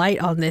really light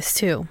on this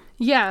too.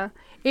 Yeah.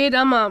 It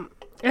I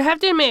have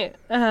to admit,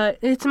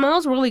 it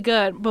smells really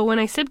good, but when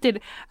I sipped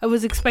it, I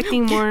was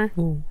expecting more.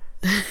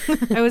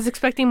 I was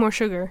expecting more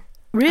sugar.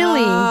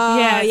 Really?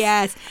 Oh,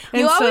 yes.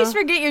 And You always so-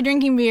 forget you're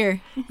drinking beer.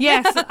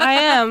 Yes, I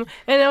am.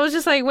 And I was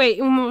just like, wait,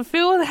 if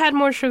it had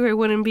more sugar, it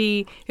would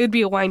be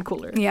a wine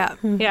cooler. Yeah.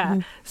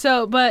 Yeah.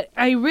 So, but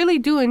I really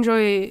do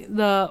enjoy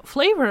the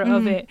flavor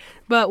of it.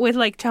 But with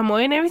like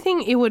chamoy and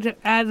everything, it would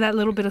add that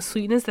little bit of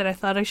sweetness that I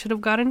thought I should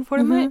have gotten for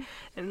it,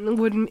 and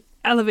would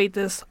elevate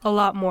this a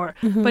lot more.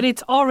 But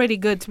it's already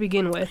good to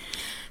begin with.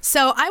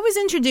 So I was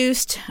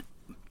introduced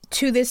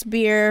to this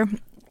beer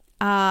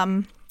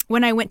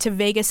when I went to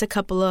Vegas a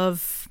couple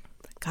of,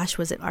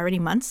 was it already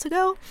months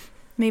ago?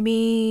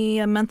 Maybe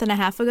a month and a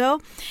half ago.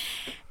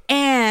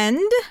 And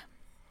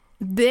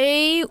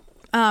there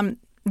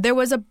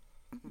was a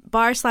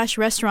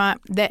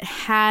bar/restaurant that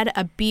had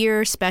a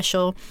beer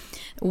special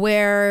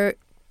where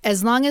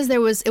as long as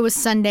it was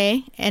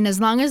Sunday, and as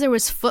long as there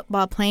was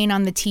football playing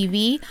on the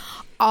TV,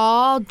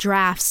 all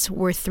drafts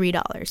were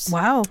 $3.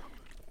 Wow.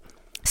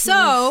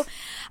 So,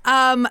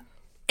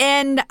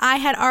 and I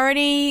had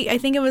already, I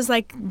think it was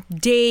like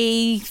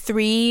day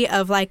 3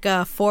 of like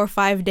a 4 or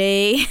 5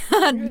 day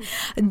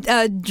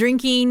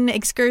drinking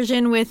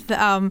excursion with,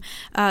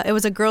 it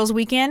was a girls'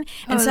 weekend.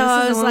 And so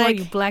I was you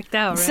like, blacked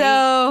out, right?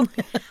 so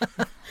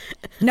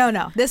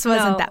No, this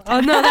wasn't that. Oh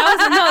no,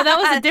 that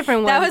was a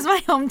different one. That was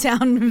my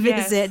hometown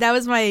visit. Yes. That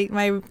was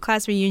my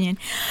class reunion.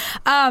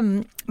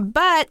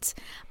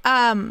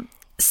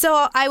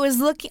 So I was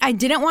looking, I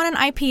didn't want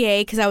an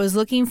IPA because I was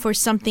looking for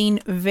something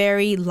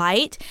very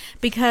light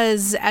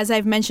because as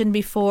I've mentioned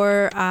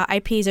before,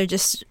 IPAs are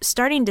just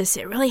starting to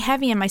sit really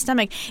heavy in my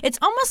stomach. It's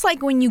almost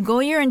like when you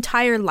go your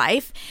entire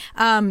life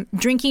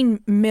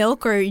drinking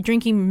milk or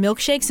drinking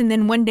milkshakes and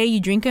then one day you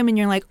drink them and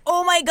you're like,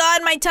 oh my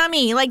God, my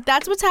tummy. Like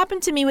that's what's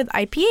happened to me with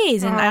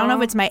IPAs. And I don't know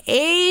if it's my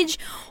age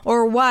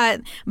or what,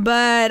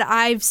 but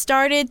I've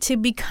started to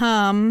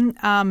become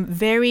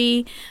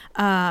very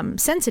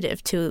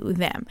sensitive to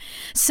them.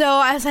 So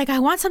I was like, I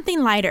want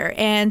something lighter.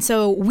 And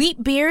so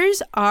wheat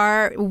beers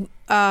are,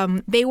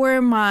 they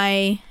were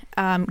my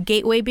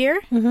gateway beer.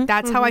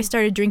 That's how I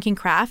started drinking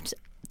craft,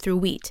 through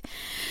wheat.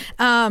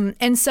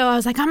 And so I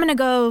was like, I'm going to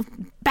go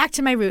back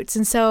to my roots.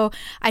 And so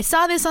I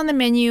saw this on the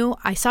menu.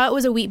 I saw it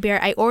was a wheat beer.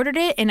 I ordered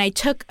it and I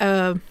took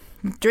a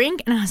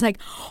drink and I was like,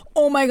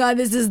 oh my God,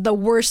 this is the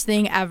worst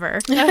thing ever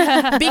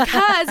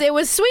because it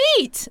was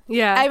sweet.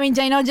 Yeah. I mean,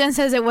 I know Jen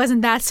says it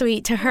wasn't that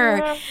sweet to her,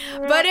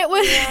 but it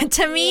was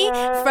to me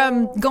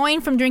from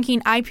going from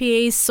drinking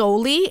IPAs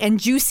solely and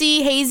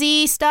juicy,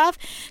 hazy stuff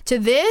to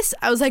this,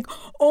 I was like,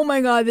 oh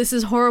my God, this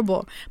is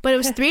horrible. But it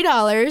was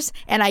 $3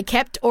 and I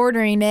kept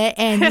ordering it.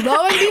 And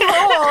lo and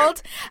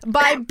behold,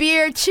 by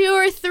beer 2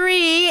 or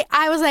 3,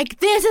 I was like,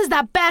 this is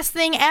the best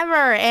thing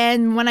ever.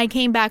 And when I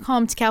came back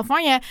home to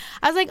California,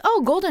 I was like,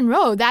 oh, Golden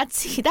Road,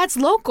 that's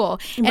local.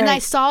 And Right. I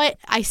saw it,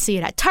 I see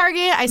it at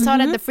Target. I saw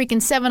it at the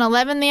freaking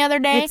 7-Eleven the other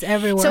day. It's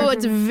everywhere. So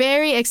it's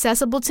very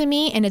accessible to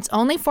me and it's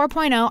only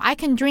 4.0. I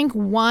can drink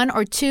 1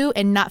 or 2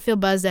 and not feel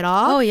buzzed at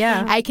all. Oh,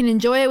 yeah. I can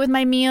enjoy it with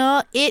my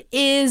meal. It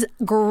is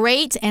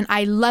great and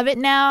I love it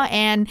now,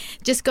 and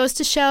just goes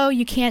to show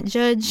you can't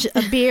judge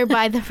a beer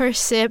by the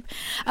first sip.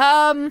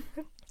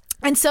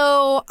 And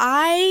so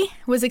I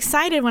was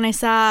excited when I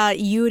saw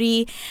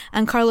Yuri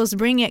and Carlos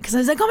bring it because I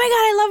was like, oh my God,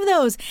 I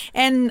love those.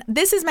 And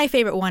this is my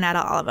favorite one out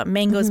of all of them.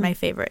 Mango's my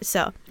favorite.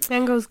 So,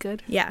 Mango's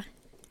good. yeah.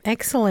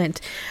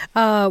 Excellent.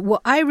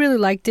 Well, I really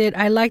liked it.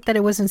 I liked that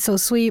it wasn't so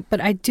sweet,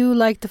 but I do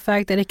like the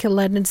fact that it can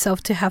lend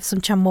itself to have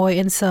some chamoy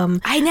and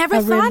some... I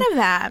never thought of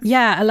that.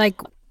 Yeah, like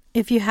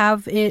if you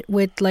have it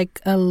with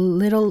like a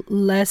little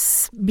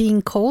less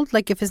being cold,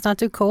 like if it's not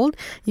too cold,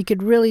 you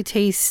could really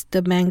taste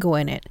the mango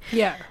in it.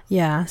 Yeah.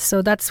 Yeah,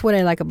 so that's what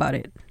I like about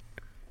it.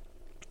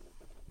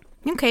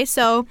 Okay,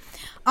 so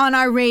on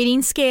our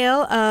rating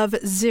scale of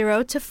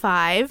 0 to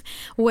 5,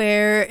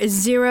 where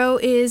 0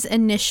 is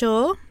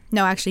initial,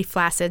 no, actually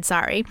flaccid,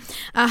 sorry.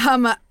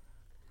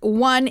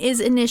 1 is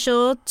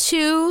initial,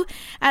 2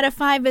 out of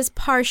 5 is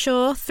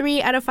partial,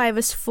 3 out of 5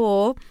 is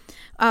full.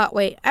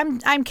 Wait,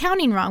 I'm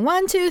counting wrong.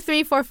 1, 2,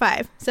 3, 4,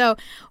 5. So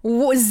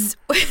 1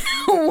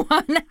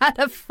 out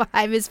of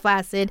 5 is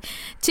flaccid,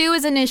 2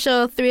 is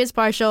initial, 3 is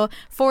partial,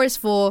 4 is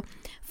full,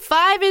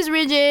 5 is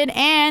rigid,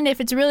 and if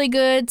it's really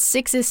good,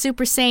 6 is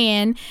Super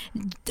Saiyan.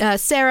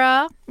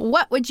 Sarah,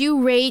 what would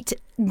you rate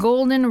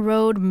Golden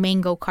Road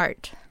Mango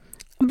Cart?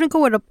 I'm gonna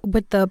go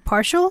with the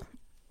partial.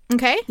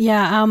 Okay.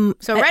 Yeah.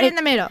 So right in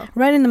the middle.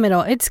 Right in the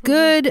middle. It's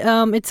good.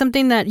 It's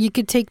something that you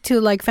could take to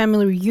like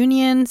family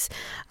reunions.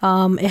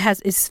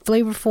 It's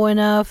flavorful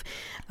enough.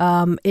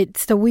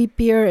 It's the wheat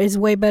beer is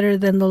way better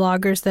than the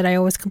lagers that I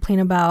always complain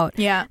about.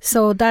 Yeah.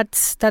 So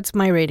that's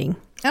my rating.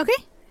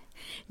 Okay.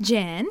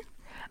 Jen?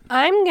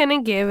 I'm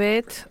gonna give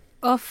it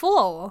a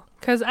full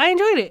because I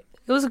enjoyed it.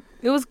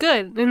 It was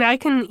good, and I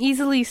can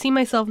easily see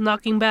myself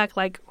knocking back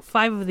like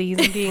 5 of these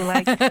and being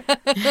like,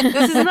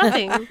 "This is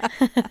nothing,"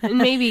 and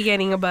maybe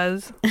getting a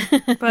buzz.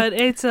 But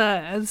it's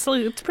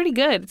pretty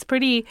good. It's a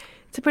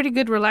pretty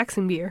good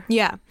relaxing beer.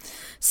 Yeah.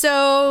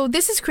 So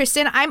this is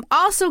Kristen. I'm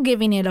also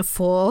giving it a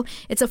full.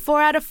 It's a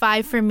 4 out of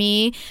 5 for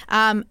me.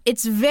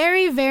 It's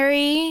very,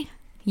 very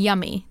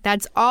yummy.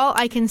 That's all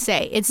I can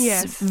say.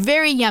 It's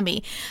very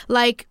yummy.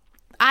 Like,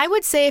 I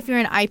would say if you're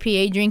an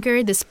IPA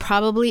drinker, this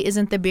probably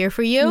isn't the beer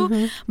for you.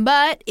 Mm-hmm.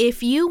 But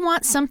if you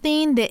want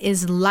something that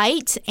is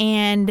light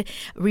and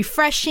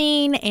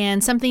refreshing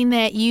and something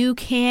that you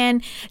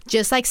can,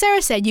 just like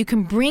Sarah said, you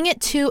can bring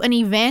it to an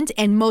event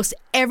and most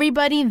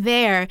everybody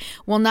there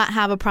will not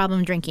have a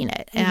problem drinking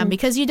it.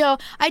 Because,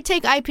 I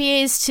take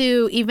IPAs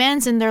to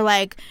events and they're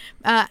like,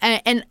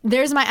 and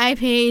there's my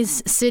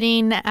IPAs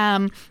sitting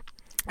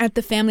at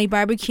the family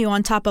barbecue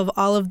on top of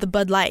all of the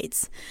Bud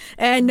Lights.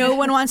 And no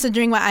one wants to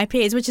drink my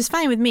IPAs, which is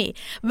fine with me.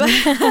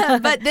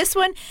 But this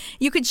one,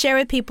 you could share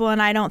with people,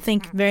 and I don't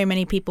think very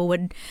many people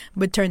would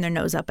turn their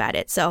nose up at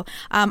it. So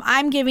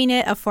I'm giving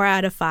it a 4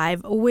 out of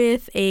 5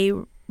 with a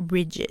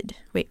rigid?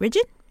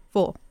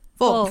 Full.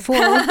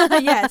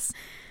 Yes.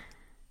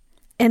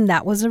 And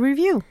that was a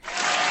review.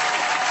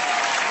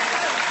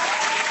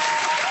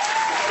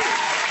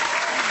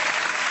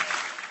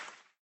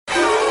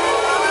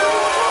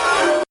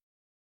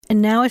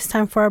 And now it's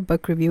time for our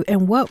book review.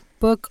 And what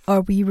book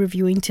are we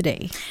reviewing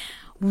today?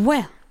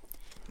 Well,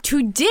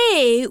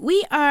 today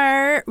we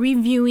are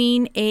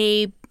reviewing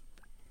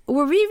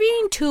we're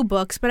rereading 2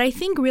 books, but I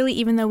think really,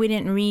 even though we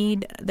didn't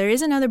read, there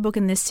is another book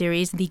in this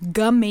series, The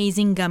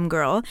Gumazing Gum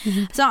Girl.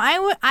 So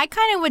I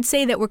kind of would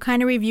say that we're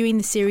kind of reviewing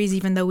the series,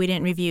 even though we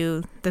didn't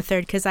review the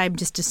third, because I'm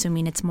just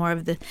assuming it's more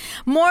of the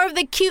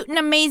cute and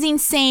amazing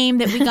same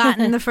that we got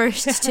in the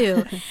first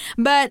 2.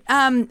 But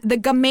The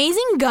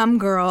Gumazing Gum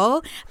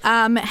Girl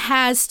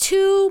has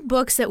 2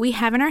 books that we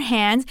have in our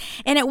hands,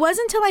 and it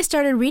wasn't until I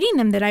started reading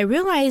them that I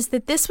realized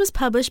that this was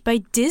published by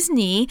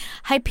Disney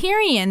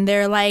Hyperion,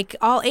 their like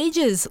all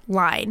ages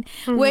line,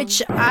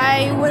 which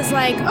I was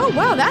like, oh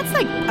wow, that's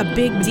like a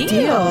big deal.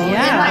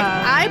 Yeah.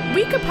 And like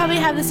we could probably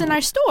have this in our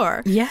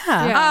store.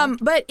 Yeah.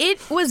 But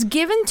it was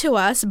given to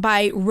us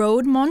by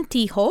Rode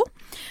Montijo,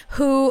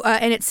 who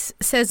and it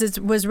says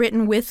it was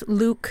written with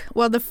Luke.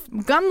 Well, the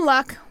Gum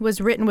Luck was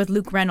written with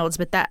Luke Reynolds,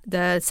 but that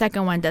the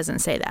second one doesn't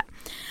say that.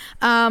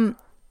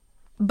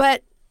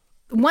 But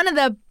one of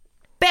the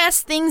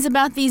best things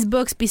about these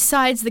books,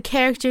 besides the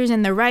characters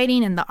and the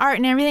writing and the art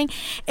and everything,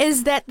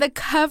 is that the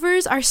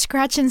covers are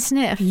scratch and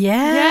sniff.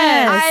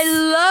 Yes. I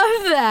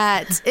love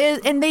that.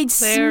 And they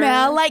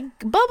smell like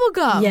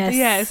bubblegum.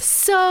 Yes.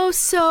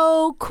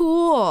 So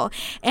cool.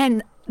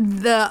 And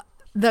the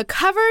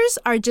covers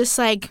are just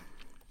like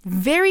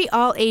very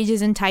all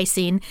ages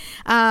enticing.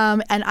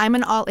 And I'm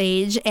an all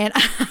age, and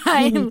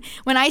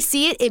when I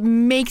see it, it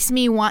makes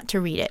me want to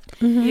read it.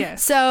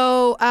 Yes.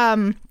 So,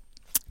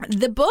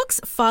 the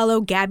books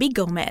follow Gabby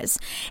Gomez,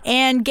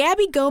 and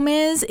Gabby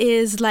Gomez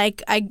is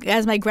like,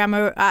 as my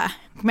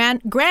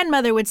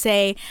grandmother would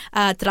say,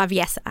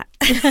 traviesa.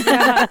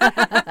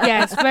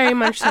 Yes, very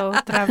much so.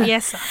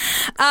 Traviesa.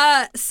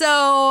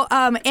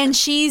 And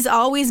she's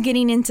always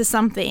getting into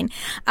something.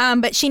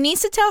 But she needs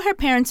to tell her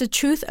parents the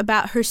truth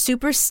about her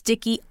super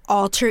sticky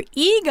alter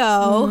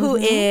ego, who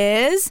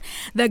is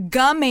the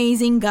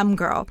Gumazing Gum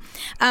Girl.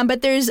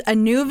 But there's a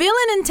new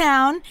villain in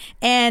town,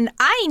 and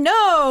I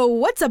know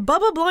what's a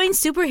bubble-blowing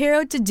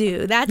superhero to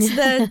do. That's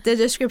the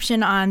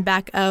description on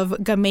back of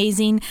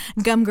Gumazing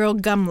Gum Girl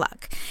Gum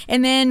Luck.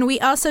 And then we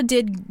also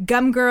did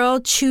Gum Girl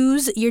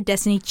Choose Your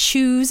Destiny.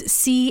 Choose,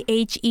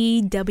 CHEWS.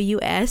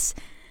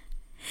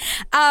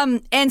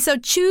 And so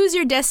Choose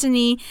Your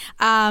Destiny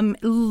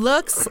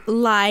looks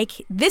like,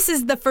 this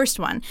is the first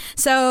one.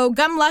 So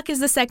Gum Luck is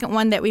the second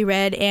one that we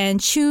read, and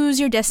Choose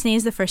Your Destiny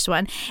is the first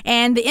one.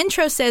 And the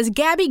intro says,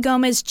 Gabby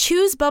Gomez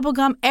chews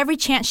bubblegum every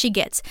chance she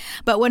gets.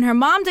 But when her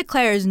mom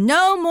declares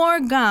no more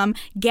gum,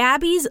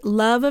 Gabby's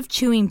love of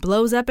chewing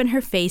blows up in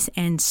her face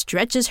and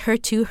stretches her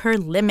to her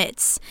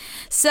limits.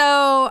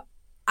 So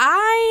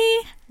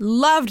I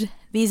loved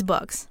these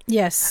books.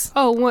 Yes.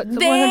 Oh, what? 100%.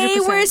 They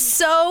were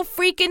so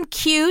freaking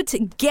cute.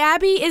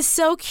 Gabby is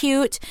so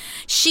cute.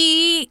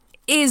 She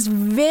is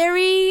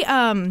very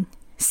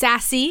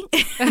sassy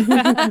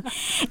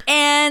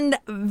and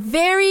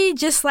very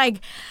just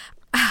like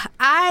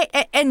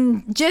I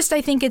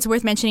think it's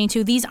worth mentioning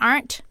too. These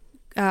aren't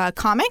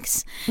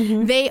comics.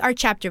 They are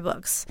chapter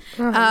books,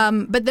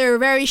 but they're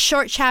very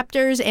short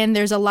chapters, and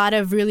there's a lot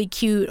of really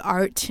cute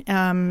art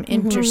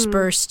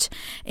interspersed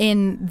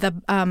in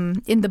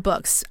the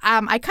books.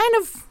 I kind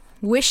of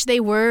wish they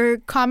were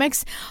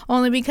comics,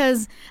 only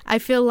because I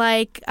feel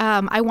like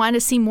I want to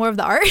see more of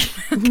the art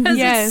because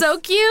it's so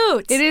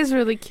cute. It is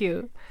really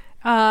cute,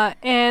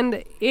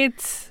 and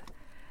it's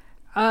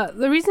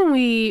the reason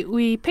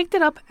we picked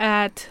it up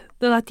at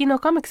the Latino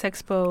Comics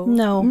Expo.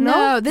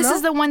 No, this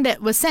is the one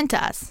that was sent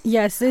to us.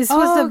 Yes, this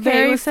was the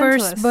very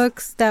first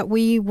books that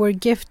we were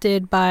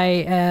gifted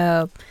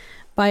by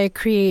a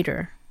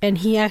creator, and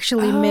he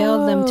actually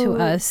mailed them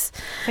to us.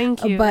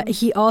 Thank you. But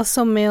he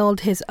also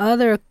mailed his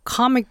other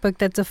comic book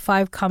that's a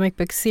 5 comic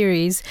book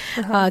series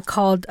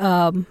called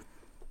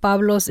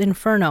Pablo's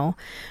Inferno,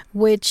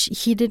 which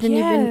he didn't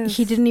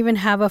even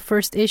have a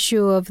first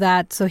issue of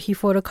that, so he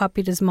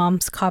photocopied his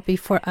mom's copy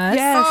for us.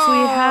 Yes, we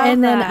have.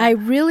 And then I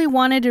really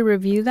wanted to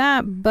review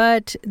that,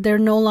 but they're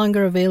no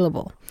longer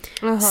available.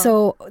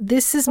 So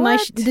this is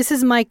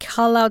my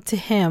call out to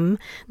him.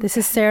 This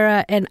is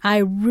Sarah, and I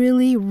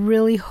really,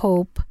 really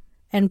hope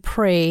and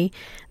pray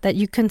that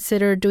you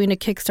consider doing a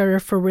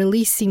Kickstarter for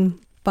releasing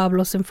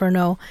Pablo's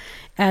Inferno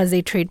as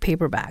a trade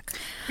paperback.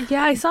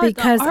 Yeah, I saw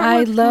because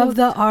I love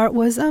the art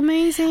was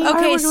amazing.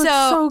 Okay,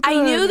 so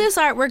I knew this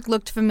artwork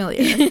looked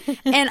familiar,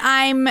 and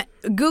I'm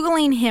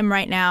Googling him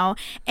right now,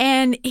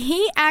 and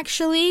he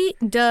actually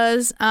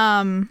does.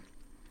 One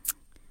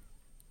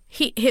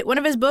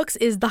of his books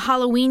is The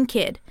Halloween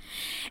Kid,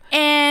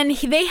 and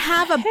they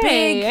have a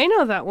big. I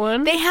know that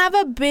one. They have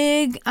a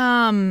big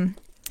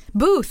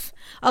booth.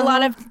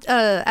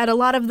 At a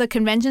lot of the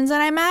conventions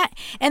that I'm at,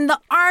 and the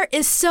art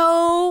is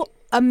so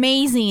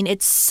amazing.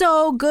 It's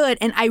so good,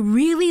 and I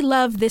really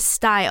love this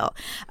style.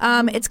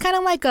 It's kind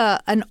of like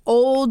an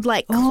old,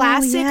 like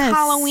classic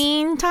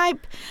Halloween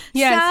type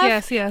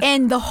stuff. Yes.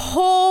 And the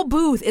whole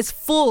booth is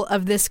full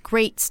of this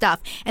great stuff.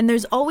 And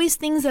there's always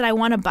things that I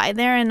want to buy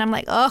there, and I'm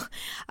like,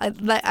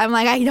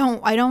 I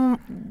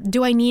don't.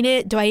 Do I need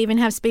it? Do I even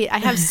have space? I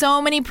have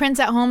so many prints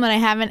at home that I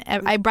haven't.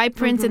 I buy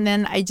prints and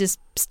then I just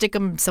stick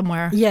them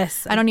somewhere.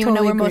 Yes, I don't even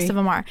know where most of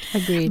them are.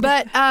 Agreed.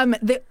 But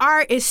the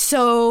art is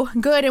so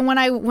good, and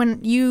when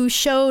you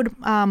showed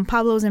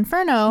Pablo's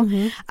Inferno,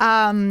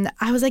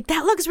 I was like,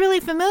 that looks really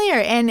familiar,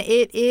 and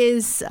it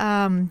is.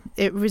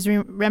 It was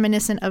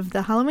reminiscent of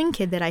the Halloween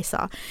Kid that I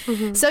saw.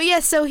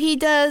 So he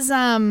does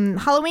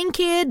Halloween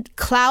Kid,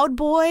 Cloud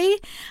Boy,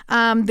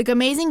 the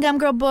Amazing Gum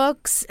Girl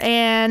books,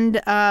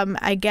 and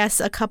I guess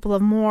a couple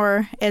of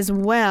more as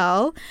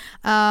well.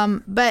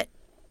 But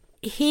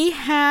he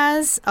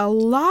has a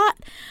lot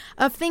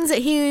of things that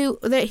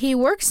he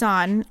works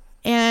on,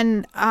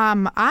 and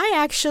I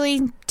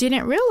actually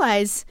didn't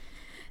realize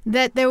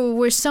that there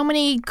were so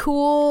many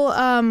cool.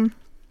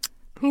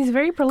 He's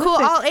very prolific.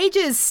 Cool all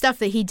ages stuff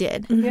that he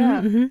did.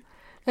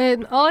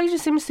 And all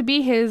ages seems to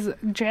be his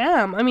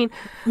jam. I mean,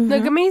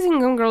 the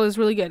Amazing Gum Girl is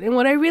really good, and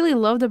what I really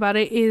loved about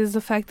it is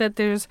the fact that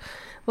there's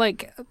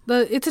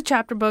it's a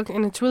chapter book,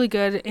 and it's really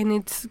good, and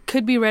it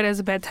could be read as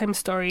a bedtime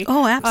story.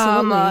 Oh,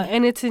 absolutely.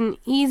 And it's an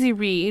easy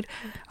read.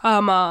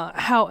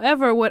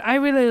 However, what I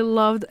really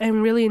loved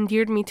and really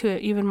endeared me to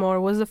it even more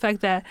was the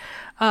fact that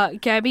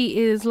Gabby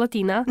is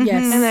Latina.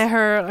 Yes. And that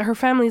her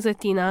family's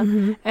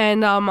Latina.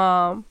 And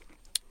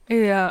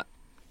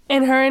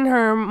and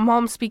her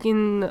mom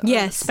speaking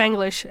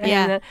Spanglish.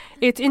 And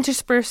it's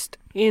interspersed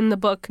in the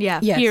book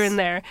here and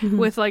there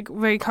with like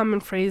very common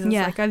phrases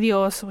like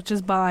adios, which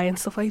is bye, and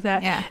stuff like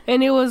that.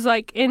 And it was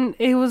like, and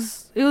it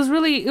was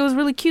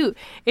really cute.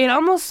 It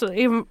almost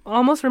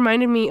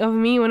reminded me of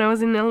me when I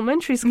was in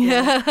elementary school.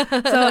 So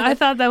I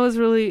thought that was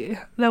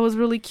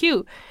really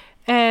cute.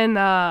 And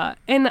I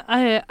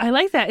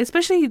like that,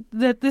 especially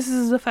that this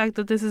is the fact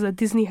that this is a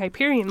Disney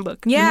Hyperion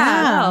book.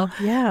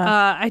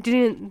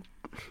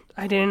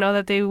 I didn't know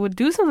that they would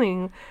do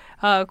something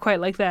quite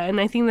like that,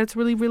 and I think that's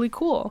really, really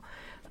cool.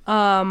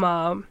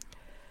 But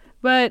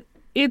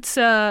it's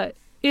a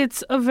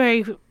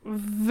very,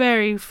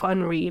 very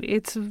fun read.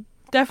 It's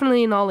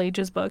definitely an all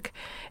ages book,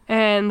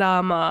 and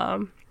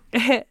and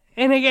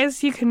I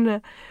guess you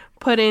can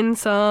put in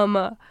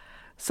some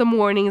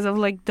warnings of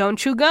like, don't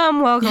chew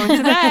gum while going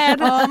to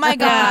bed. Oh my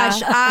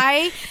gosh.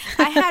 I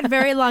had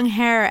very long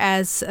hair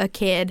as a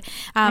kid.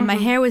 My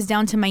hair was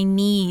down to my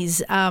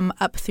knees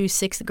up through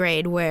 6th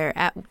grade, or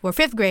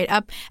 5th grade,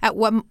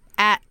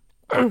 at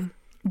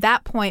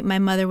that point my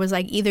mother was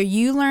like, either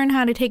you learn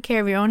how to take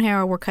care of your own hair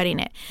or we're cutting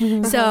it.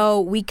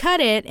 So we cut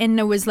it, and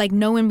there was like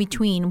no in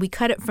between. We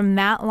cut it from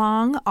that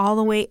long all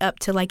the way up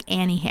to like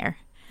Annie hair.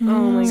 Oh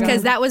my god.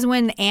 Because that was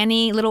when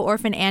Annie, Little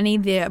Orphan Annie,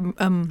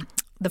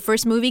 the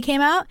first movie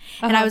came out,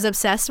 and I was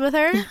obsessed with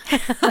her.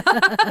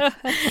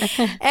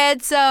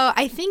 And so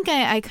I think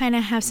I kind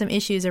of have some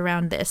issues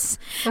around this,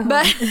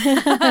 but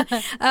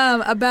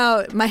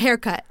about my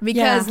haircut,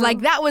 because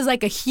like that was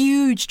like a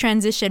huge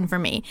transition for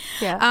me.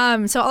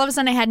 So all of a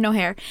sudden I had no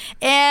hair,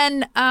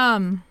 and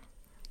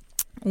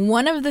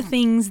one of the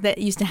things that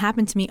used to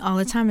happen to me all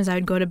the time is I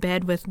would go to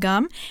bed with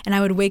gum, and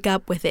I would wake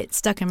up with it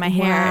stuck in my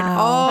hair. And,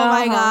 oh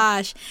my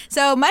gosh.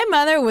 So my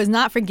mother was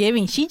not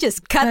forgiving. She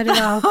just cut it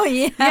off.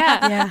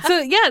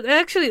 So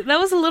actually that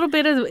was a little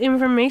bit of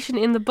information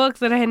in the book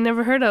that I had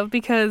never heard of,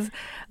 because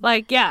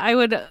like,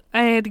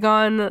 I'd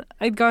gone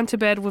to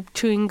bed with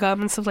chewing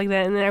gum and stuff like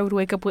that, and then I would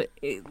wake up with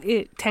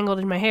it tangled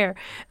in my hair.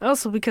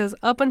 Also because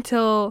up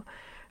until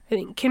I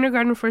think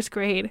kindergarten, 1st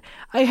grade,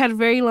 I had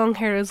very long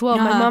hair as well.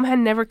 My mom had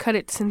never cut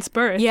it since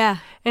birth.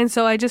 And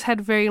so I just had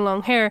very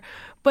long hair,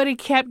 but it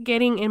kept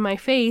getting in my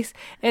face.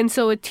 And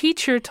so a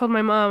teacher told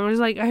my mom,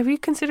 was like, have you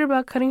considered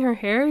about cutting her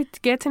hair?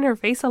 It gets in her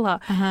face a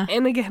lot.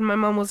 And again, my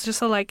mom was just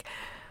so like,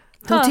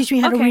 don't teach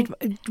me how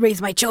to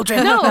raise my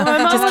children. No, my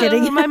mom just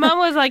kidding. My mom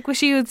was like, well,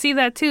 she would see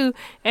that too.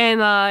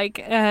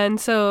 And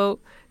so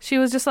she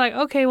was just like,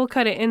 okay, we'll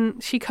cut it.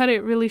 And she cut it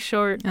really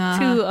short too,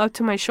 up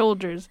to my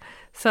shoulders.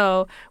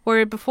 So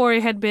where before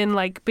it had been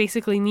like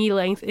basically knee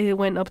length, it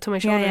went up to my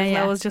shoulders. And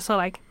I was just so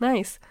like,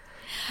 nice.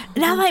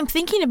 Now that I'm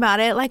thinking about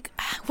it, like,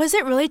 was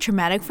it really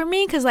traumatic for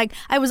me? Because like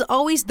I was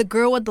always the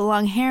girl with the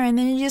long hair, and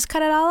then you just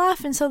cut it all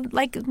off, and so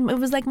like it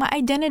was like my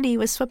identity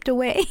was swept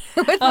away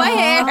with my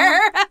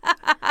hair.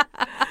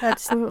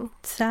 That's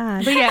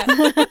sad.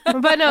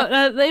 But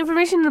no, the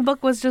information in the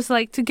book was just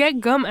like, to get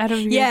gum out of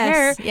your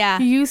hair,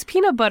 you use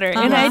peanut butter,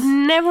 and I'd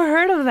never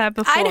heard of that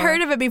before. I'd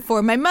heard of it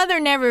before. My mother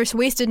never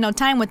wasted no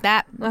time with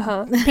that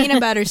peanut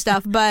butter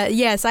stuff, but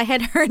yes, I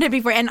had heard it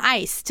before, and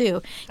ice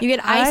too. You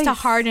get ice to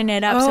harden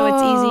it up, so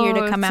it's easier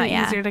to come out.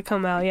 Easier to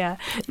come out.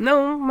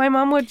 No, my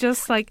mom would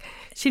just like,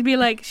 she'd be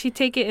like, she'd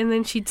take it and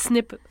then she'd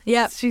snip it.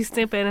 She'd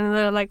snip it, and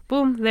they're like,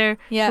 boom, there.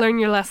 Learn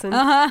your lesson.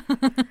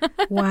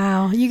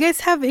 Wow, you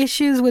guys have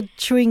issues with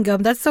chewing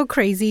gum. That's so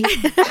crazy.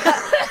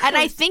 And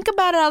I think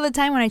about it all the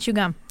time when I chew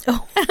gum.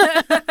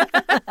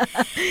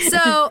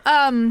 So,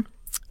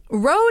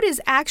 Rode is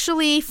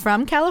actually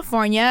from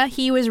California.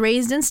 He was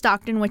raised in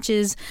Stockton, which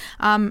is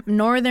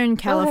Northern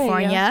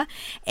California.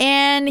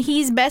 And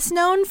he's best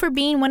known for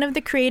being one of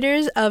the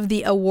creators of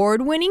the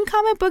award-winning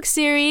comic book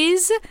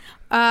series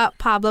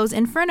Pablo's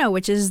Inferno,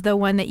 which is the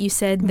one that you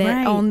said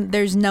that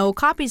there's no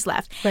copies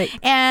left. Right.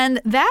 And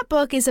that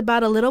book is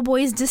about a little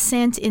boy's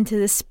descent into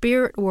the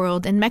spirit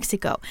world in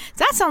Mexico.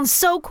 That sounds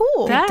so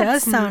cool. That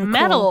does sound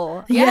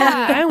metal. cool.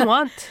 Yeah, I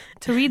want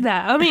to read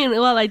that. I mean,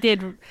 well, I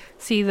did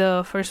see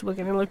the first book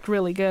and it looked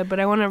really good, but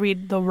I want to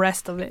read the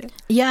rest of it.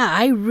 Yeah,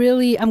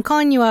 I'm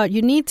calling you out.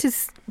 You need to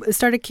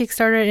start a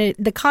Kickstarter.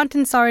 The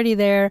content's already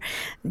there.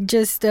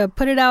 Just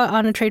put it out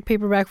on a trade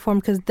paperback form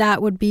because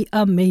that would be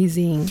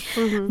amazing.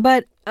 Mm-hmm.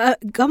 But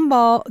Gum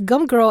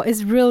Girl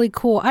is really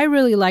cool. I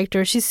really liked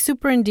her. She's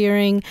super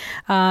endearing.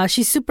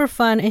 She's super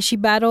fun, and she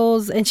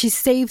battles and she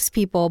saves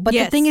people. But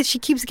the thing is, she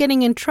keeps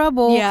getting in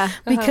trouble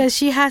because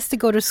she has to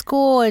go to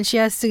school and she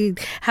has to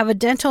have a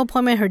dental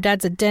appointment. Her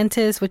dad's a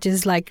dentist, which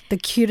is like the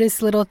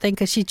cutest little thing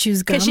because she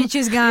chews gum.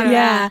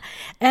 Yeah.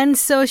 And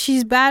so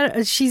she's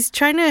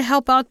trying to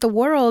help out the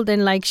world,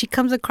 and like she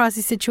comes across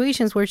these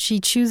situations where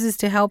she chooses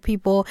to help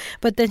people,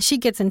 but then she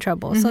gets in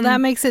trouble. Mm-hmm. So that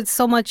makes it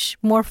so much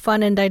more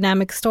fun and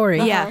dynamic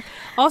story. Yeah.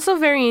 Also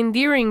very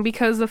endearing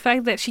because the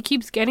fact that she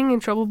keeps getting in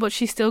trouble, but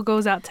she still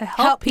goes out to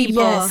help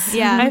people. Yes.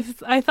 Yeah.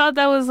 I thought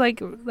that was like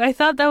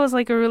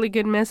a really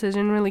good message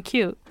and really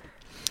cute.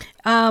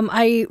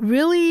 I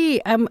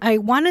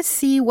want to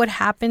see what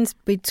happens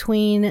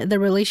between the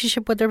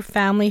relationship with her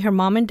family, her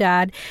mom and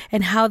dad,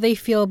 and how they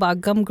feel about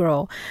Gum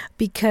Girl,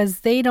 because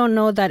they don't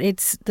know that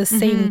it's the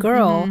same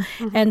girl.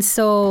 And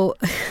so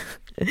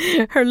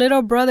her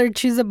little brother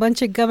chews a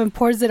bunch of gum and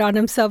pours it on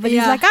himself, and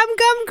he's like, "I'm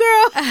Gum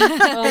Girl."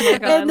 Oh my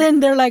God. And then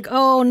they're like,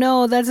 "Oh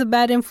no, that's a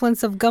bad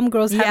influence of Gum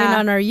Girls having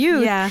on our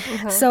youth." Yeah.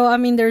 So I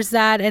mean, there's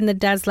that, and the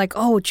dad's like,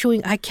 "Oh,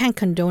 I can't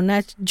condone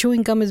that.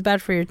 Chewing gum is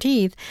bad for your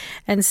teeth,"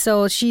 and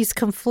so she's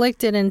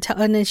conflicted, and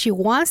then she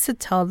wants to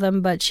tell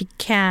them, but she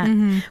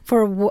can't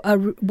for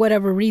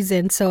whatever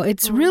reason. So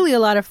it's really a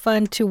lot of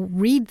fun to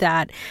read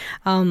that,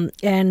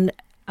 and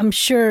I'm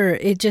sure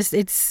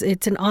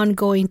it's an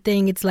ongoing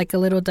thing. It's like a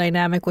little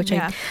dynamic, which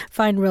I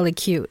find really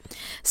cute.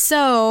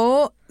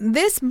 So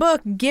this book,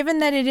 given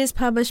that it is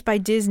published by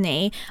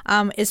Disney,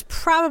 is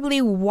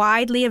probably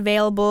widely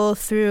available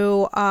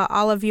through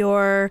all of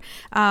your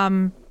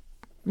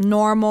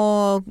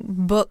normal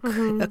book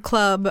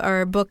club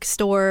or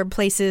bookstore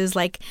places.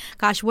 Like,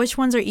 gosh, which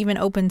ones are even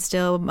open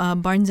still?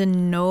 Barnes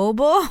and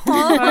Noble?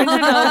 Barnes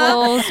and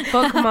Nobles,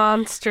 Book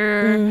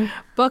Monster,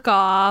 Book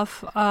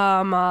Off.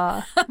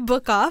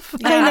 Book Off?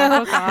 I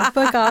know.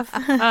 Book Off.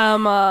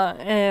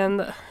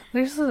 And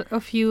there's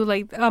a few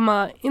like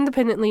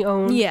independently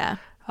owned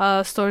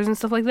stores and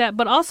stuff like that.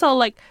 But also,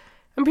 like,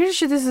 I'm pretty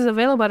sure this is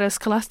available at a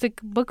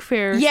Scholastic Book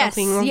Fair or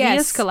something. Or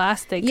via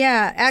Scholastic.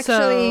 Yeah,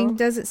 actually,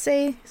 does it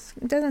say?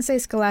 It doesn't say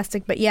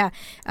Scholastic, but yeah.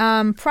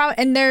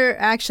 And they're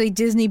actually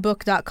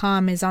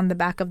DisneyBook.com is on the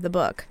back of the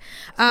book.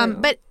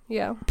 But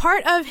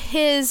part of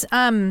his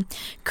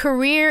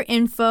career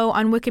info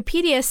on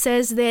Wikipedia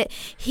says that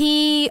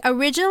he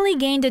originally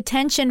gained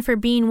attention for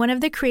being one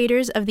of the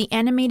creators of the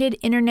animated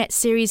internet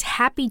series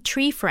Happy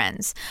Tree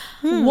Friends.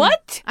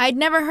 What? I'd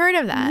never heard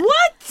of that.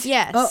 What?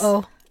 Yes.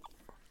 Uh-oh.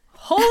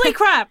 Holy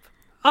crap.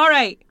 All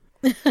right.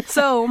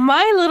 So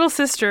my little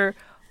sister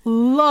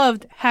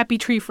loved Happy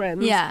Tree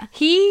Friends. Yeah.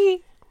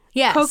 He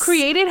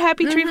co-created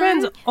Happy Tree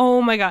Friends.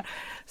 Oh my God.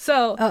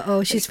 So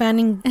she's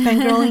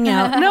fangirling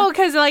out. No,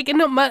 because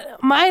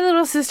my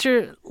little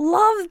sister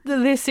loved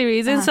this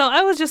series, and so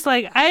I was just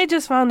like, I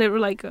just found it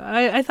like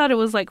I thought it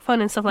was like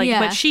fun and stuff like that,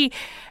 but she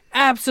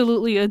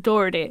absolutely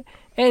adored it.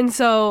 And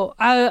so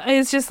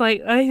it's just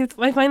like, I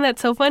find that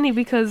so funny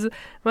because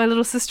my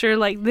little sister,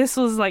 like, this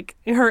was like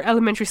her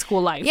elementary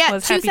school life. Yeah,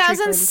 was Happy Tree Friends.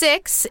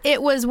 2006,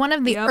 it was one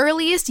of the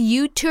earliest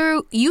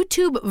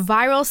YouTube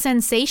viral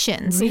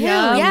sensations. Really?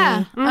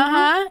 Yeah.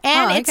 Mm-hmm.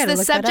 And it's the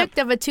subject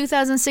of a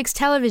 2006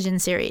 television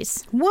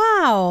series.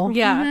 Wow.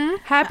 Yeah.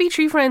 Happy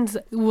Tree Friends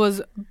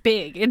was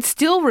big. It's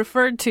still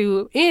referred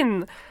to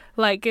in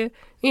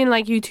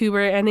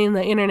YouTuber and in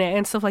the internet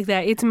and stuff like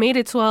that. It's made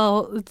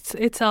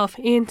itself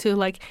into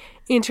like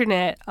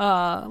internet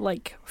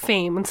like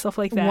fame and stuff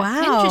like that.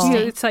 Wow.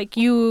 Interesting. It's like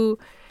you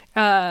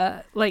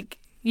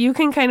you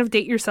can kind of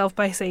date yourself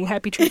by saying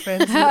Happy Tree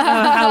Friends,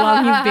 how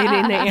long you've been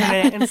in the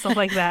internet and stuff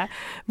like that.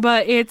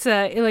 But it's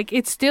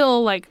it's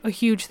still like a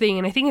huge thing,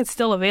 and I think it's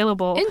still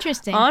available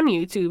on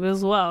YouTube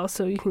as well,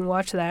 so you can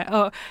watch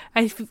that.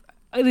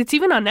 It's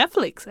even on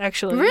Netflix,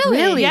 actually.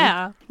 Really?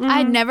 Yeah. Mm-hmm.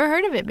 I'd never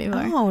heard of it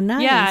before. Oh,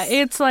 nice. Yeah,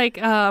 it's like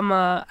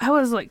I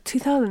was like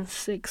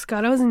 2006.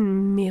 God, I was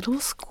in middle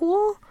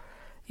school.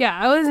 Yeah,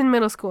 I was in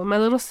middle school. My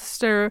little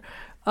sister,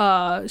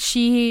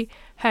 she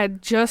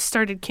had just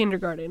started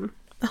kindergarten.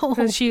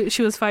 Because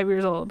she was 5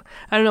 years old.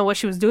 I don't know what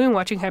she was doing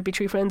watching Happy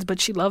Tree Friends, but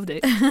she loved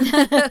it.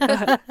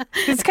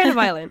 It's kind of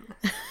violent.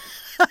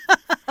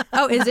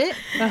 Oh, is it?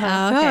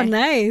 Oh,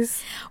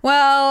 nice.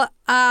 Well,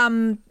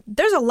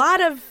 there's a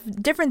lot of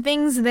different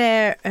things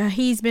that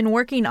he's been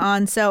working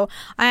on. So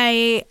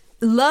I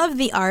love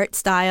the art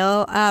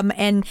style,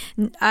 and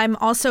I'm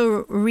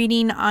also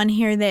reading on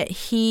here that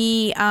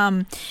he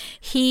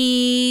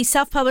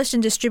self-published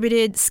and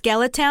distributed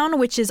Skelletown,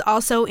 which is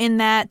also in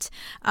that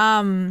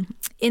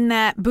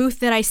booth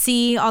that I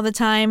see all the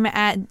time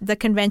at the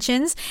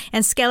conventions.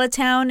 And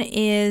Skelletown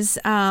is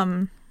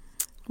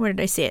where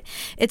did I see it?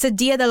 It's a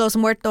Dia de los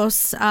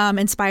Muertos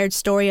inspired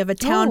story of a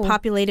town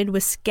populated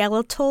with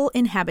skeletal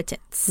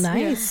inhabitants.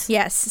 Nice.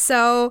 Yes.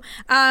 So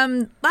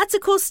lots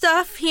of cool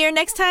stuff here.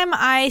 Next time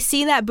I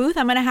see that booth,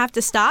 I'm going to have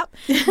to stop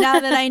now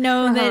that I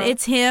know that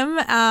it's him,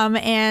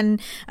 and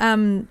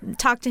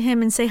talk to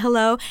him and say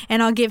hello.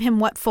 And I'll give him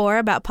what for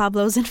about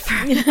Pablo's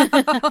Inferno.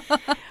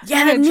 Yeah,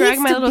 I'm going to drag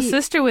my little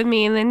sister with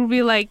me and then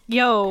be like,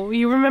 yo,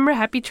 you remember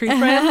Happy Tree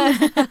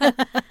Friend?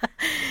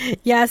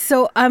 Yeah,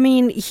 so I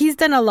mean, he's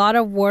done a lot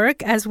of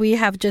work, as we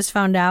have just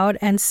found out,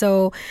 and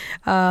so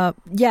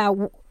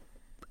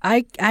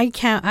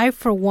I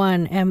for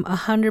one am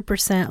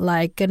 100%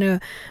 like gonna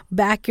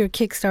back your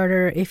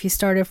Kickstarter if you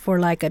started for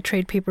like a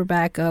trade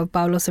paperback of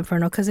Pablo's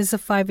Inferno, because it's a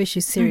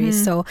 5-issue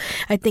series. So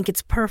I think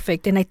it's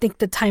perfect, and I think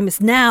the time is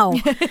now.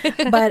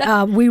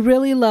 But we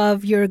really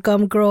love your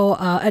Gum Girl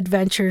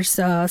adventures.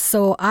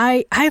 So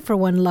I for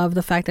one love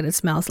the fact that it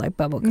smells like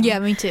bubblegum. Yeah,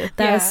 me too.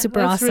 That's super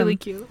awesome. Really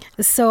cute.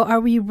 So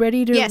are we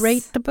ready to Yes.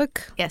 rate the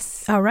book?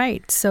 Yes. All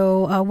right.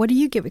 So what do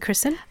you give it,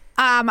 Kristen?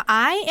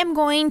 I am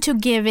going to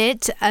give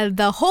it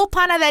the whole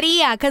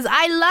panaderia because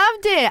I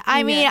loved it.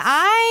 I mean,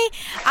 I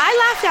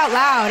laughed out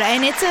loud,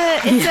 and it's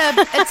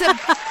a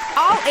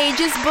all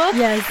ages book.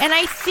 Yes. And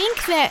I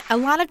think that a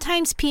lot of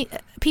times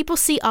people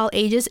see all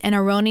ages and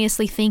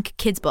erroneously think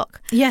kids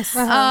book. Yes.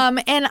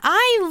 And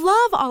I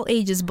love all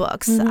ages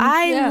books.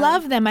 I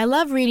love them. I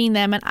love reading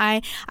them, and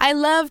I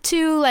love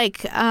to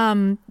like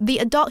the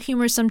adult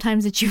humor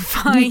sometimes that you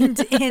find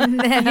in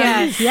them.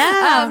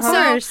 Of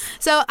course.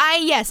 So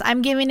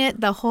I'm giving it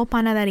the whole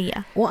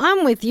panaderia. Well,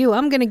 I'm with you.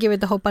 I'm going to give it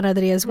the whole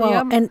panaderia as well.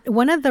 Yep. And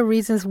one of the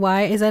reasons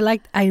why is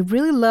I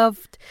really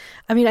loved,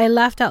 I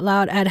laughed out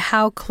loud at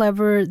how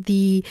clever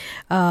the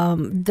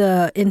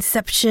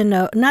inception,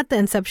 not the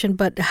inception,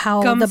 but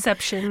how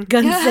Gumception.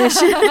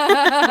 Gunception.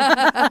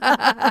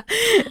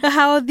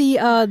 How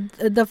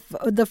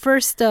the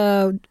first,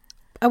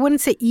 I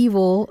wouldn't say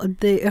evil,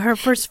 her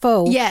first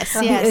foe. Yes.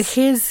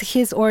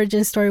 His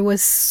origin story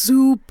was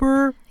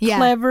super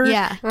clever,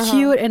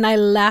 cute, and I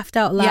laughed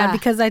out loud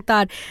because I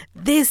thought,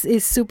 this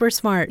is super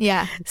smart.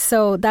 Yeah.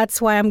 So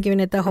that's why I'm giving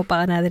it the whole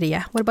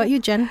panaderia. What about you,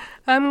 Jen?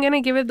 I'm going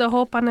to give it the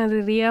whole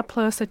panaderia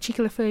plus a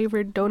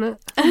chicle-flavored donut.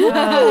 They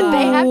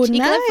have chicle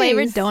nice.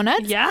 flavored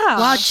donuts? Yeah.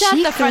 Wow, Shut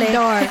the front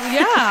chicle. door.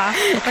 Yeah.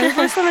 And the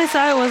first time I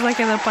saw it was like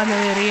in the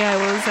panaderia I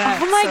was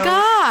at. Oh my so.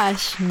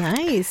 gosh.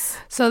 Nice.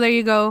 So there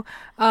you go.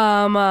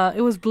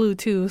 It was blue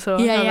too, so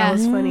I thought that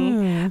was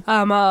funny.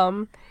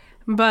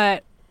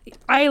 But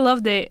I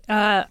loved it.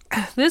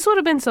 This would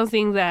have been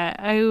something that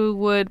I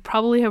would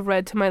probably have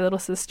read to my little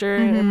sister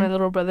and my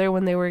little brother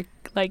when they were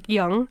like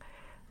young,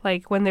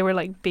 like when they were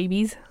like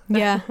babies.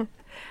 Yeah.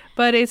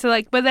 But it's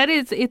like,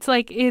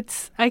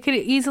 I could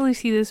easily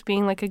see this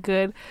being like a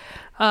good,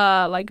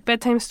 like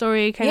bedtime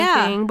story kind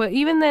of thing. But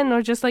even then,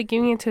 or just like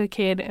giving it to a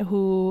kid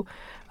who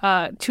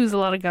chews a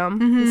lot of gum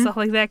and stuff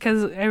like that,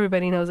 because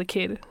everybody knows a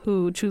kid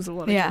who chews a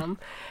lot of gum.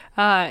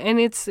 And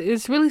it's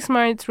really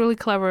smart, it's really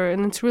clever,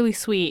 and it's really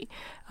sweet.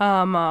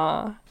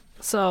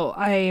 So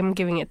I am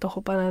giving it the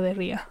whole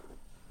panaderia.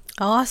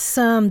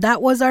 Awesome.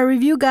 That was our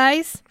review,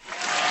 guys.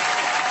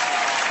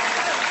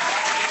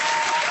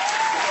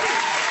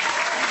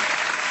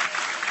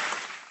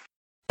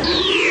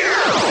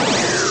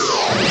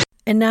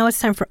 And now it's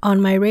time for On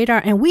My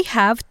Radar. And we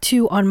have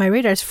two On My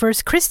Radars.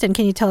 First, Kristen,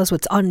 can you tell us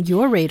what's on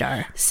your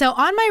radar? So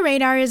On My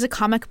Radar is a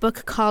comic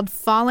book called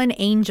Fallen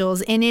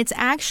Angels. And it's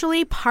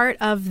actually part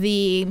of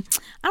the, I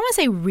don't want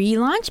to say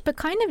relaunch, but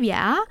kind of,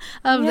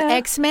 of the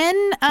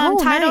X-Men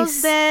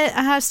titles that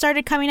have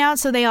started coming out.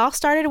 So they all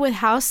started with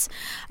House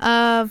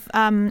of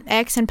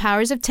X and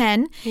Powers of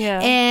 10.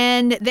 Yeah.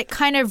 And that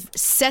kind of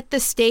set the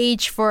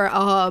stage for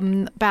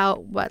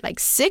about,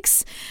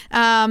 6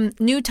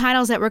 new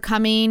titles that were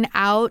coming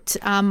out.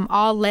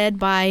 All led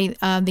by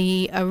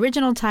the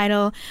original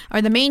title,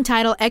 or the main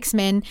title,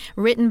 X-Men,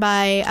 written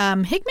by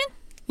Hickman.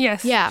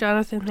 Yes, Yeah.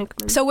 Jonathan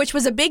Hickman. So, which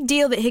was a big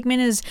deal that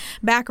Hickman is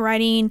back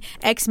writing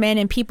X-Men,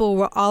 and people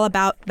were all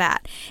about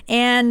that.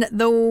 And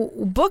the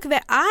book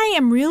that I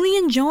am really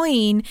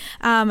enjoying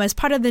as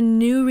part of the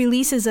new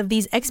releases of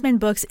these X-Men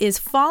books is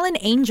Fallen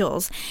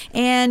Angels.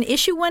 And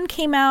issue 1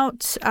 came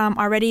out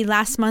already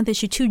last month.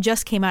 Issue 2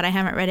 just came out. I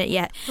haven't read it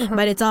yet,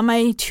 but it's on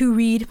my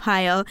to-read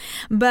pile.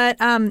 But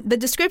the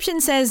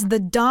description says, the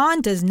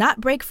dawn does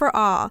not break for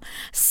all.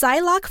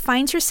 Psylocke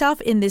finds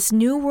herself in this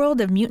new world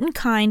of mutant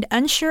kind,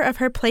 unsure of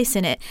her place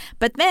in it.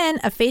 But then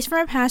a face from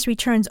her past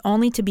returns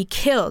only to be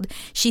killed.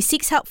 She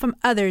seeks help from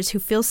others who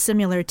feel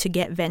similar to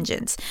get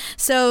vengeance.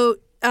 So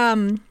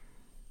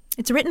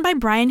it's written by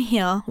Brian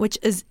Hill, which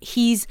is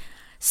he's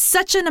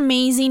such an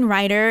amazing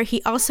writer.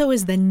 He also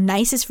is the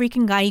nicest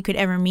freaking guy you could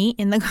ever meet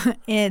in the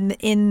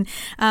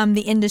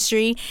the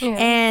industry. Yeah.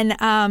 And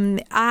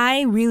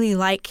I really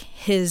like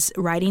his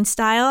writing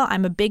style.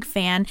 I'm a big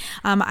fan.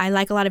 I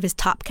like a lot of his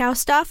Top Cow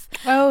stuff.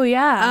 Oh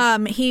yeah.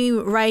 He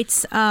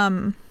writes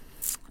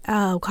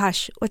oh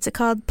gosh, what's it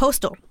called?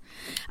 Postal.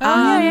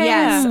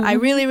 Yes, I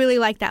really, really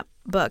like that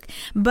book.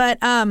 But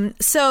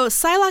so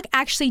Psylocke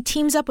actually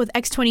teams up with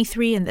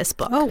X-23 in this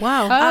book. Oh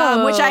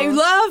wow. Which I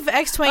love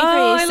X-23.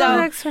 I love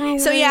X-23.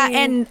 So yeah,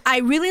 and I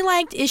really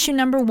liked issue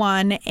number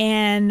 1,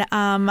 and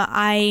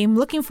I'm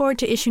looking forward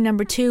to issue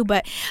number 2,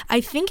 but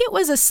I think it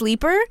was a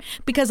sleeper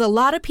because a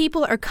lot of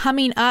people are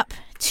coming up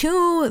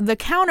to the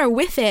counter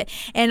with it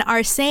and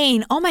are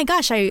saying, oh my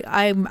gosh,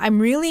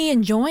 I'm really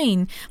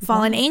enjoying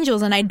Fallen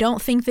Angels, and I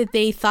don't think that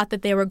they thought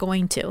that they were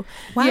going to.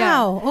 Wow.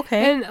 Yeah.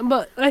 Okay.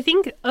 But I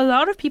think a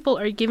lot of people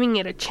are giving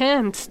it a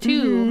chance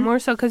too, more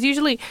so because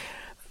usually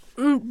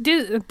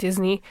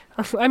Disney,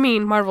 I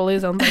mean Marvel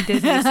is owned by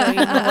Disney, so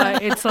you know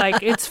what, it's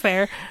like it's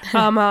fair.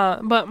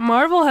 But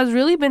Marvel has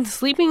really been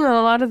sleeping on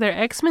a lot of their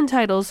X-Men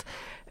titles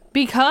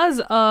because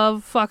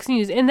of Fox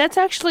News, and that's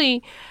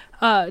actually.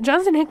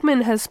 Jonathan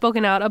Hickman has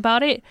spoken out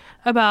about it,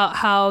 about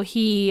how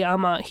he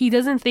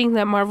doesn't think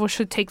that Marvel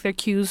should take their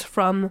cues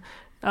from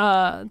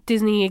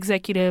Disney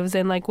executives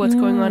and like what's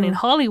going on in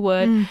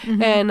Hollywood,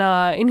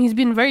 and he's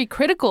been very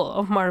critical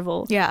of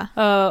Marvel.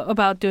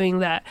 About doing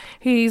that.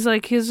 He's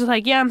just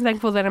like, yeah, I'm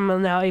thankful that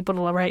I'm now able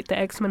to write the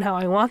X-Men how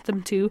I want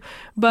them to,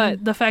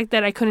 but the fact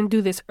that I couldn't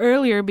do this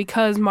earlier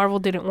because Marvel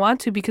didn't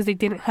want to, because they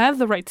didn't have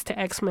the rights to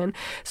X-Men.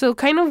 So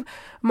kind of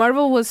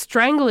Marvel was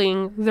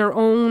strangling their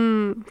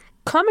own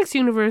comics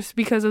universe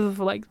because of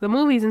like the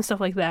movies and stuff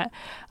like that.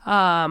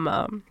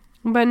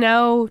 But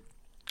now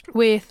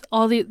with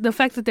all the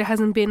fact that there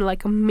hasn't been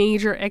like a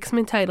major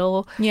X-Men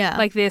title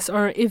like this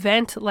or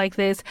event like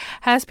this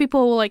has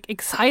people like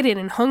excited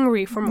and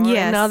hungry for more.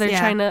 Yes,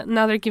 and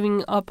now they're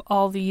giving up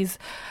all these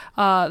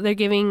they're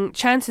giving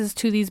chances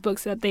to these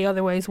books that they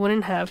otherwise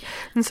wouldn't have.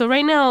 And so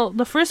right now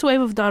the first wave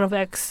of Dawn of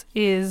X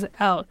is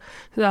out,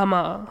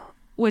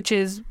 which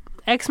is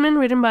X-Men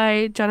written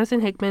by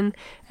Jonathan Hickman,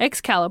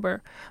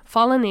 Excalibur,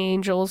 Fallen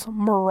Angels,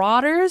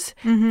 Marauders,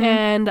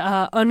 and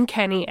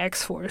Uncanny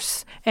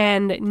X-Force,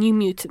 and New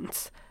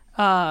Mutants.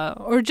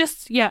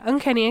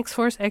 Uncanny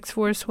X-Force,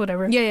 X-Force,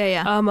 whatever.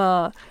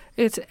 Yeah.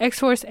 It's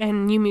X-Force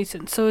and New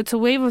Mutants. So it's a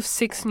wave of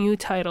 6 new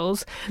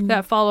titles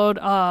that followed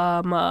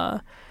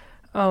House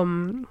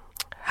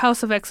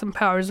of X and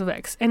Powers of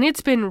X, and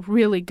it's been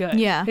really good.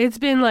 Yeah. It's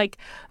been like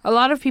a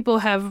lot of people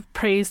have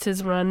praised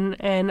his run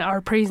and are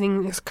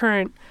praising his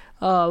current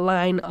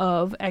line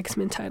of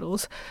X-Men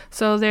titles.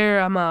 So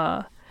they're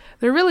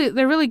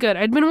really good.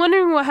 I'd been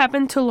wondering what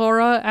happened to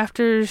Laura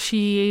after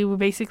she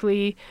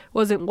basically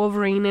wasn't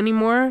Wolverine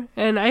anymore,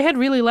 and I had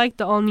really liked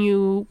the all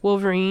new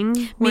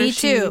Wolverine. Me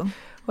too.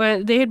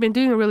 Well, they had been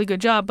doing a really good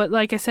job, but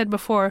like I said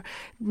before,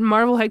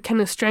 Marvel had kind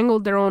of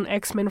strangled their own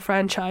X-Men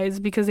franchise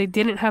because they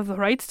didn't have the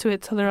rights to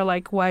it. So they're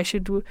like, why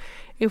should we,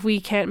 if we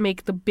can't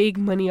make the big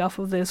money off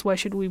of this, why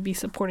should we be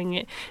supporting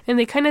it? And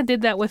they kind of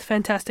did that with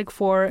Fantastic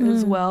Four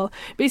as well.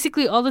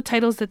 Basically, all the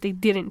titles that they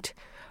didn't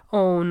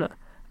own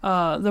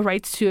the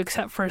rights to,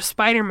 except for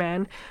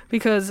Spider-Man,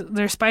 because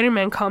their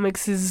Spider-Man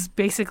comics is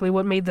basically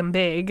what made them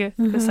big,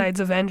 besides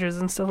Avengers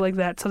and stuff like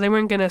that. So they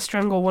weren't going to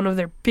strangle one of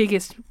their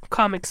biggest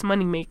comics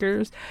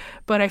moneymakers.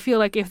 But I feel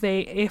like if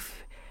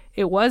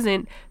it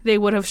wasn't, they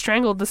would have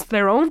strangled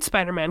their own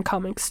Spider-Man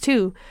comics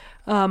too.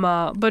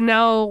 But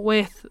now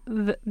with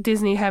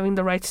Disney having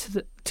the rights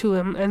to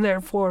him, and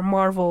therefore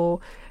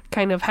Marvel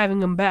kind of having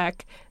him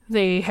back,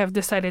 they have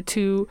decided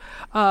to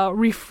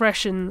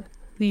refreshen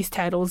these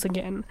titles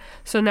again.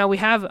 So now we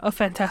have a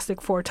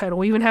Fantastic Four title.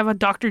 We even have a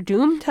Doctor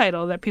Doom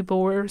title that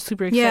people were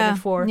super excited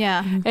for.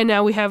 Yeah. And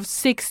now we have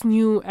 6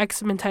 new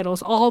X-Men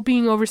titles, all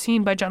being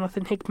overseen by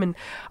Jonathan Hickman,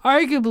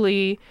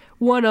 arguably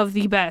one of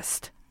the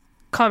best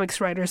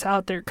comics writers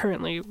out there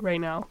currently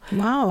right now.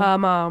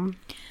 Wow.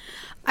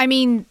 I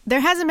mean, there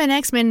hasn't been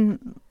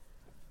X-Men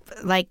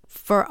like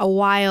for a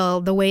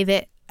while the way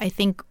that I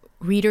think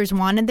readers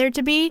wanted there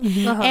to be.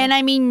 And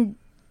I mean,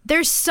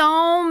 there's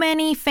so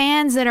many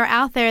fans that are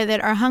out there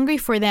that are hungry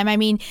for them. I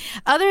mean,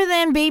 other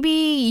than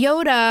Baby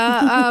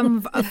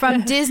Yoda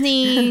from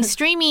Disney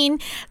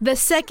streaming, the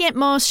second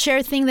most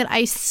shared thing that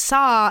I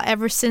saw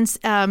ever since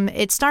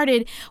it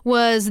started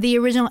was the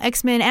original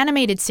X-Men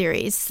animated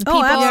series. People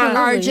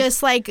are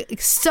just like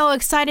so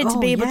excited to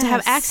be able to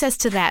have access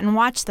to that and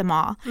watch them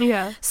all.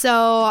 Yeah.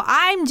 So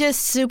I'm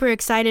just super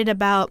excited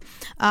about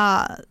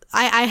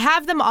I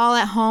have them all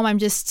at home. I'm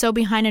just so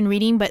behind in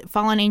reading, but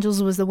Fallen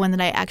Angels was the one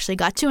that I actually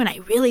got to, and I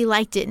really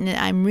liked it, and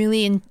I'm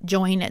really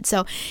enjoying it.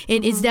 So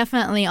it is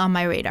definitely on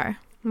my radar.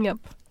 Yep.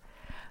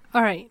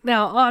 All right.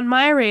 Now, on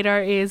my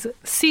radar is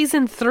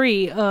season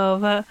 3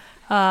 of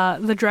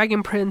The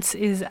Dragon Prince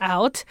is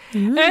out,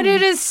 and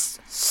it is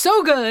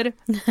so good.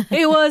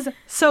 It was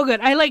so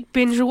good. I like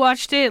binge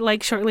watched it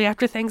like shortly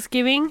after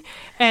Thanksgiving,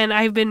 and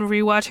I've been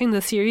rewatching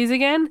the series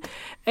again.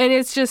 And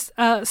it's just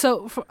for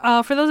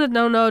those that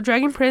don't know,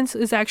 Dragon Prince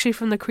is actually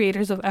from the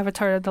creators of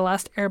Avatar: The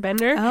Last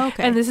Airbender,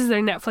 and this is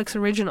their Netflix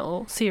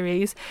original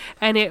series,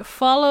 and it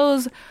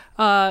follows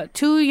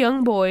 2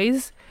 young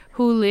boys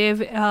who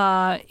live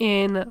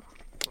in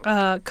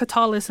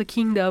Katalis, a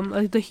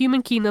kingdom, the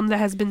human kingdom that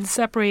has been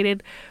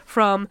separated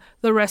from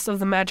the rest of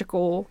the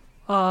magical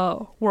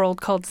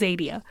world called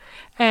Zadia.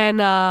 And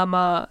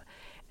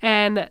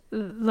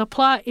the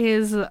plot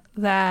is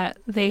that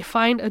they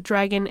find a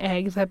dragon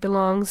egg that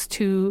belongs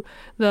to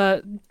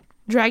the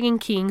Dragon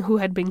King who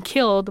had been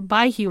killed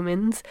by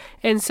humans.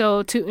 And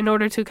so in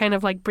order to kind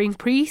of like bring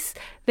peace,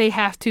 they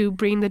have to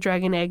bring the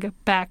dragon egg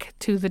back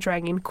to the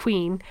Dragon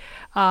Queen.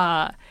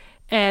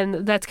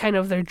 And that's kind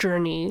of their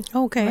journey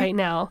right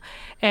now.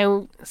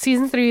 And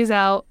season 3 is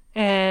out.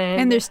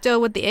 And they're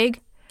still with the egg?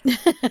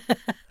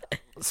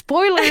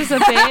 Spoilers a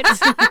bit.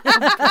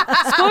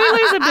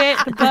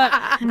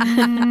 But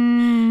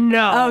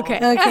no. Okay.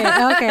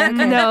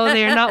 No,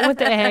 they're not with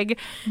the egg,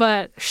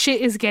 but shit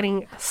is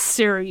getting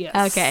serious.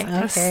 Okay.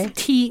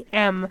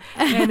 TM.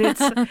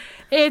 And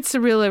it's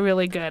really,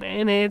 really good.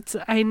 And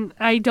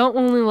I don't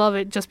only love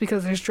it just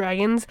because there's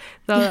dragons.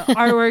 The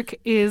artwork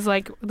is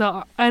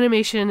the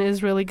animation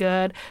is really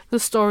good. The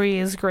story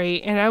is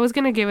great. And I was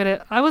gonna give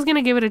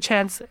it a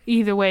chance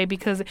either way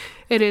because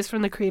it is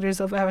from the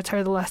creators of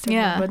Avatar: The Last Airbender.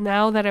 Yeah. But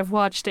now that I've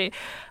watched it,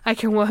 I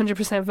can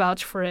 100%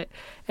 vouch for it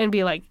and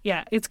be like,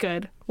 yeah, it's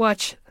good.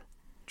 Watch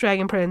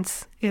Dragon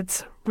Prince.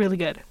 It's really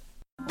good.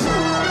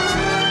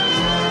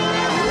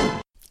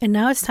 And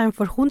now it's time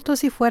for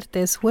Juntos y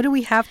Fuertes. What do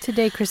we have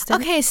today,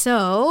 Kristen? Okay,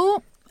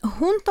 so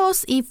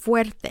Juntos y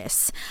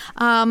Fuertes.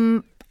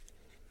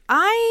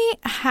 I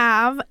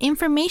have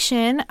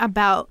information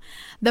about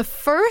the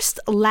first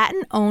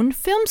Latin-owned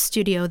film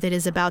studio that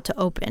is about to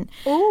open.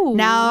 Oh,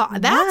 now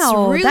that's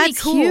really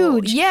that's cool.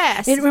 Huge.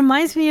 Yes, it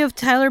reminds me of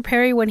Tyler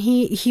Perry when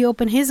he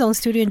opened his own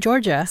studio in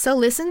Georgia. So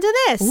listen to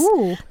this.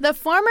 Ooh. The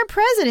former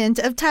president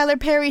of Tyler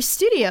Perry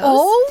Studios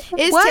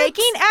is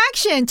taking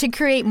action to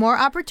create more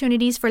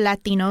opportunities for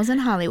Latinos in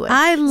Hollywood.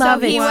 I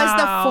love it. So he was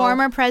the Wow.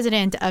 former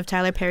president of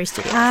Tyler Perry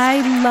Studios. I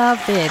love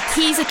it.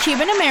 He's a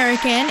Cuban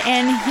American,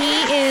 and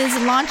he is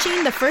launching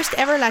the first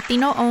ever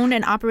Latino-owned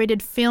and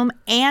operated film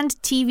and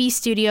TV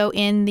studio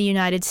in the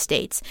United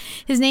States.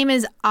 His name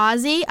is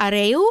Ozzy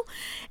Areu,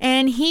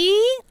 and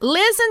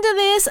listen to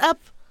this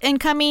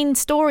up-and-coming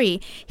story.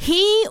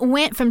 He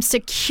went from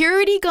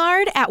security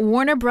guard at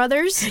Warner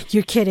Brothers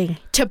You're kidding.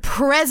 to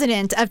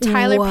president of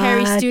Tyler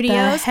Perry What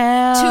Studios the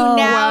hell? to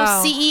now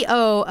Wow.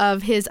 CEO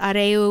of his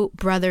Areu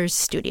Brothers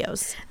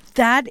Studios.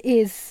 That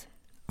is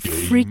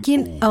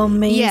freaking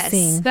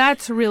amazing. Yes.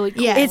 That's really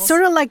cool. Yeah. It's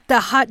sort of like the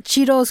Hot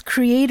Cheetos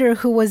creator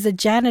who was a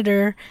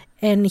janitor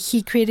and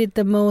he created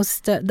the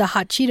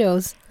Hot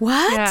Cheetos.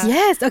 What? Yeah.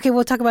 Yes. Okay,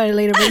 we'll talk about it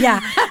later. But yeah,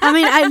 I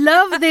mean, I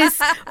love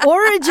this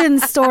origin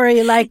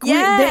story. Like,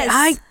 Yes.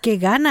 ay, qué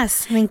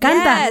ganas. Me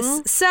encanta.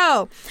 Yes.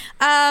 So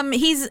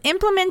he's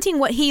implementing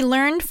what he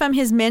learned from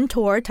his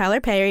mentor,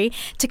 Tyler Perry,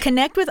 to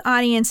connect with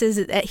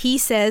audiences that he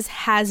says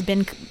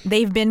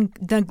they've been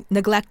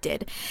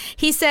neglected.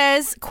 He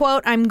says,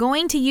 quote, "I'm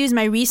going to use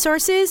my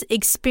resources,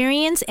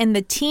 experience, and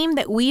the team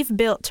that we've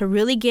built to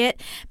really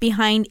get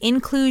behind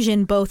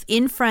inclusion both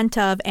in front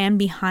of and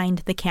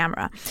behind the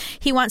camera."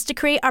 He wants to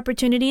create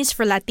opportunities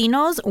for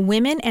Latinos,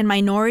 women, and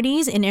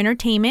minorities in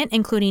entertainment,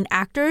 including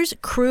actors,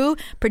 crew,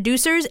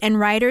 producers, and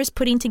writers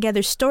putting together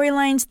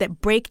storylines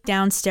that break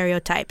down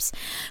stereotypes.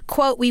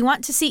 Quote, "We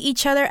want to see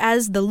each other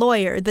as the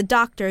lawyer, the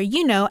doctor,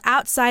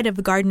 outside of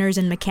the gardeners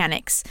and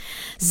mechanics."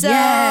 So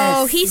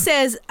Yes. he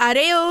says,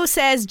 Areu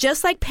says,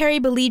 just like Perry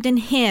believed in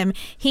him,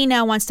 he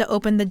now wants to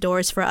open the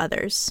doors for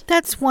others.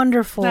 That's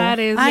wonderful. That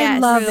is I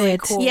love really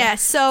it. cool.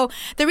 Yes. So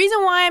the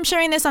reason why I'm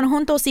sharing this on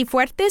Juntos y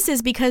Fuertes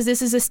is because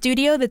this is a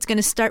studio that's going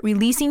to start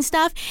releasing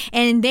stuff,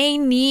 and they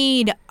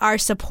need our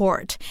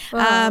support.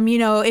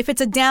 If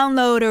it's a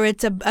download or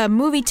it's a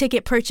movie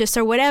ticket purchase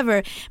or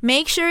whatever,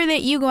 make sure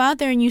that you go out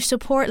there and you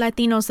support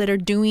Latinos that are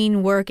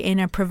doing work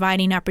and are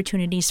providing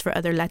opportunities for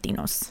other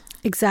Latinos.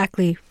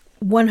 Exactly.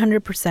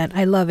 100%.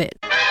 I love it.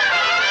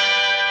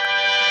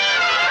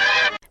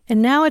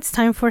 And now it's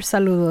time for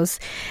saludos.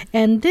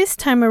 And this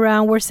time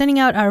around, we're sending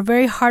out our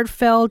very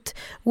heartfelt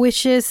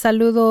wishes,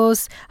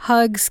 saludos,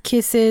 hugs,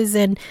 kisses,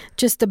 and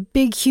just a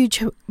big,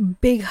 huge,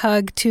 big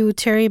hug to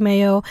Terry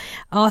Mayo,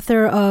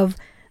 author of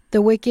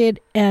The Wicked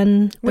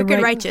and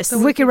Righteous. The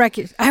Wicked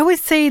Righteous. I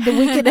always say The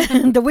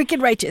Wicked, The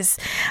Wicked Righteous.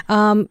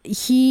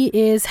 He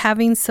is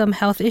having some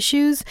health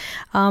issues,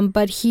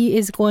 but he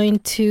is going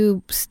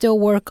to still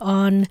work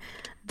on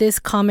this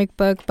comic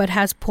book, but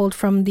has pulled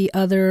from the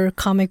other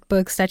comic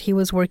books that he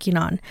was working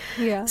on.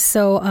 Yeah.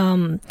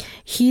 So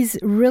he's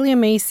really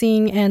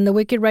amazing, and The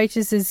Wicked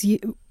Righteous is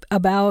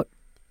about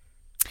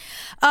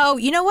Oh,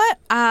 you know what?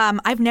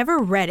 I've never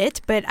read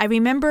it, but I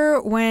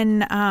remember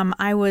when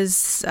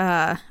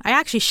I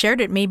actually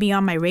shared it maybe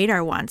on my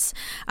radar once.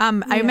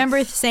 I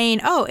remember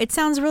saying, "Oh, it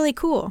sounds really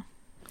cool."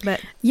 But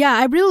yeah,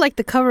 I really like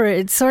the cover.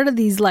 It's sort of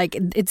these like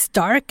it's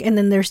dark, and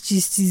then there's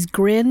just these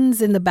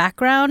grins in the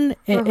background.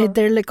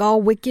 They're like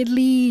all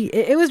wickedly.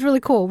 It was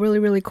really cool, really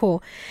really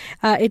cool.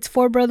 It's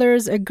 4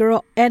 brothers, a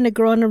girl on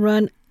a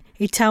run.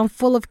 A town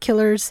full of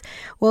killers.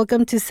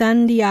 Welcome to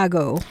San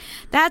Diego.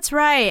 That's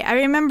right. I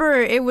remember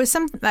it was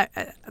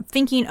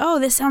thinking, oh,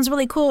 this sounds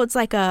really cool. It's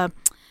like I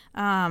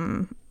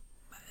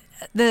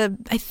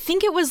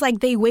think it was like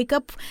they wake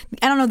up.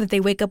 I don't know that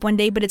they wake up one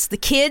day, but it's the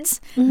kids.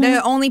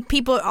 The only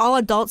people, all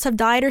adults have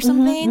died or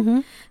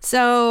something.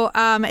 So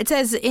it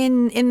says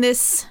in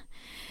this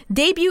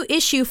debut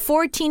issue,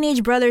 4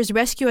 teenage brothers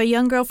rescue a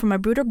young girl from a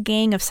brutal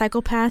gang of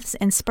psychopaths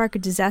and spark a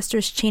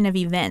disastrous chain of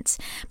events.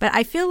 But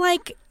I feel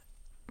like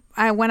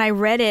when I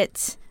read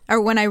it,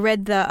 or when I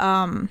read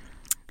the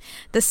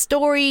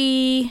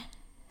story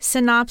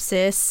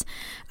synopsis,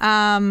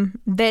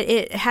 that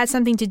it had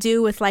something to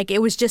do with like it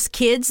was just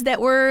kids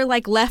that were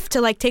like left to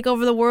like take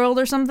over the world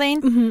or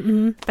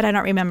something. But I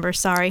don't remember.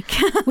 Sorry.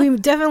 We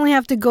definitely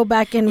have to go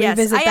back and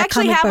revisit that I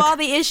actually comic have book. all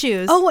the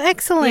issues. Oh,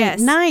 excellent. Yes.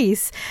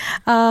 Nice.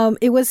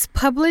 It was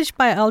published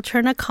by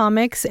Alterna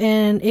Comics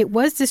and it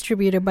was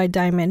distributed by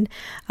Diamond.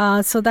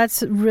 So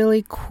that's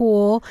really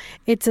cool.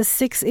 It's a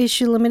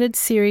 6-issue limited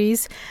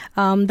series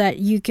that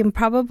you can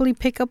probably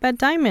pick up at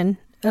Diamond.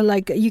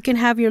 Like you can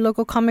have your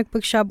local comic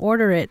book shop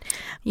order it.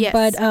 Yes.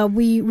 But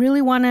we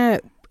really want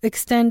to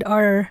extend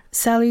our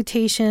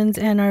salutations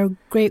and our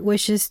great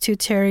wishes to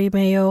Terry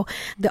Mayo,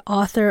 the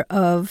author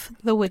of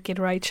The Wicked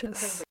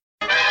Righteous.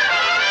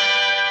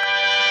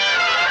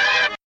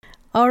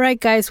 All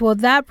right, guys. Well,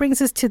 that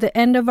brings us to the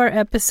end of our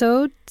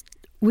episode.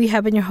 We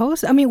have been your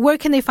host. I mean, where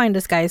can they find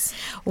us, guys?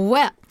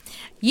 Well,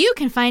 you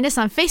can find us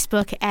on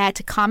Facebook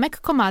at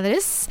Comic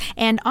Comadres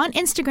and on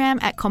Instagram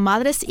at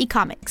Comadres y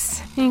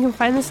Comics. And you can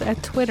find us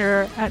at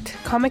Twitter at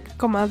Comic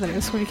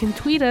Comadres, where you can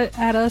tweet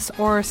at us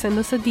or send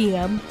us a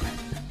DM.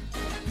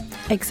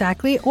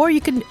 Exactly. Or you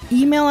can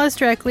email us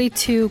directly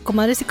to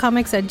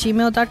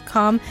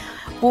comadresycomics@gmail.com,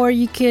 or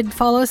you could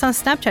follow us on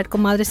Snapchat,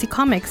 Comadres y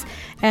Comics.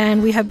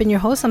 And we have been your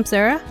hosts. I'm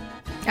Sarah.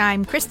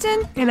 I'm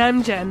Kristen. And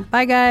I'm Jen.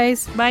 Bye,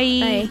 guys.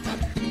 Bye. Bye.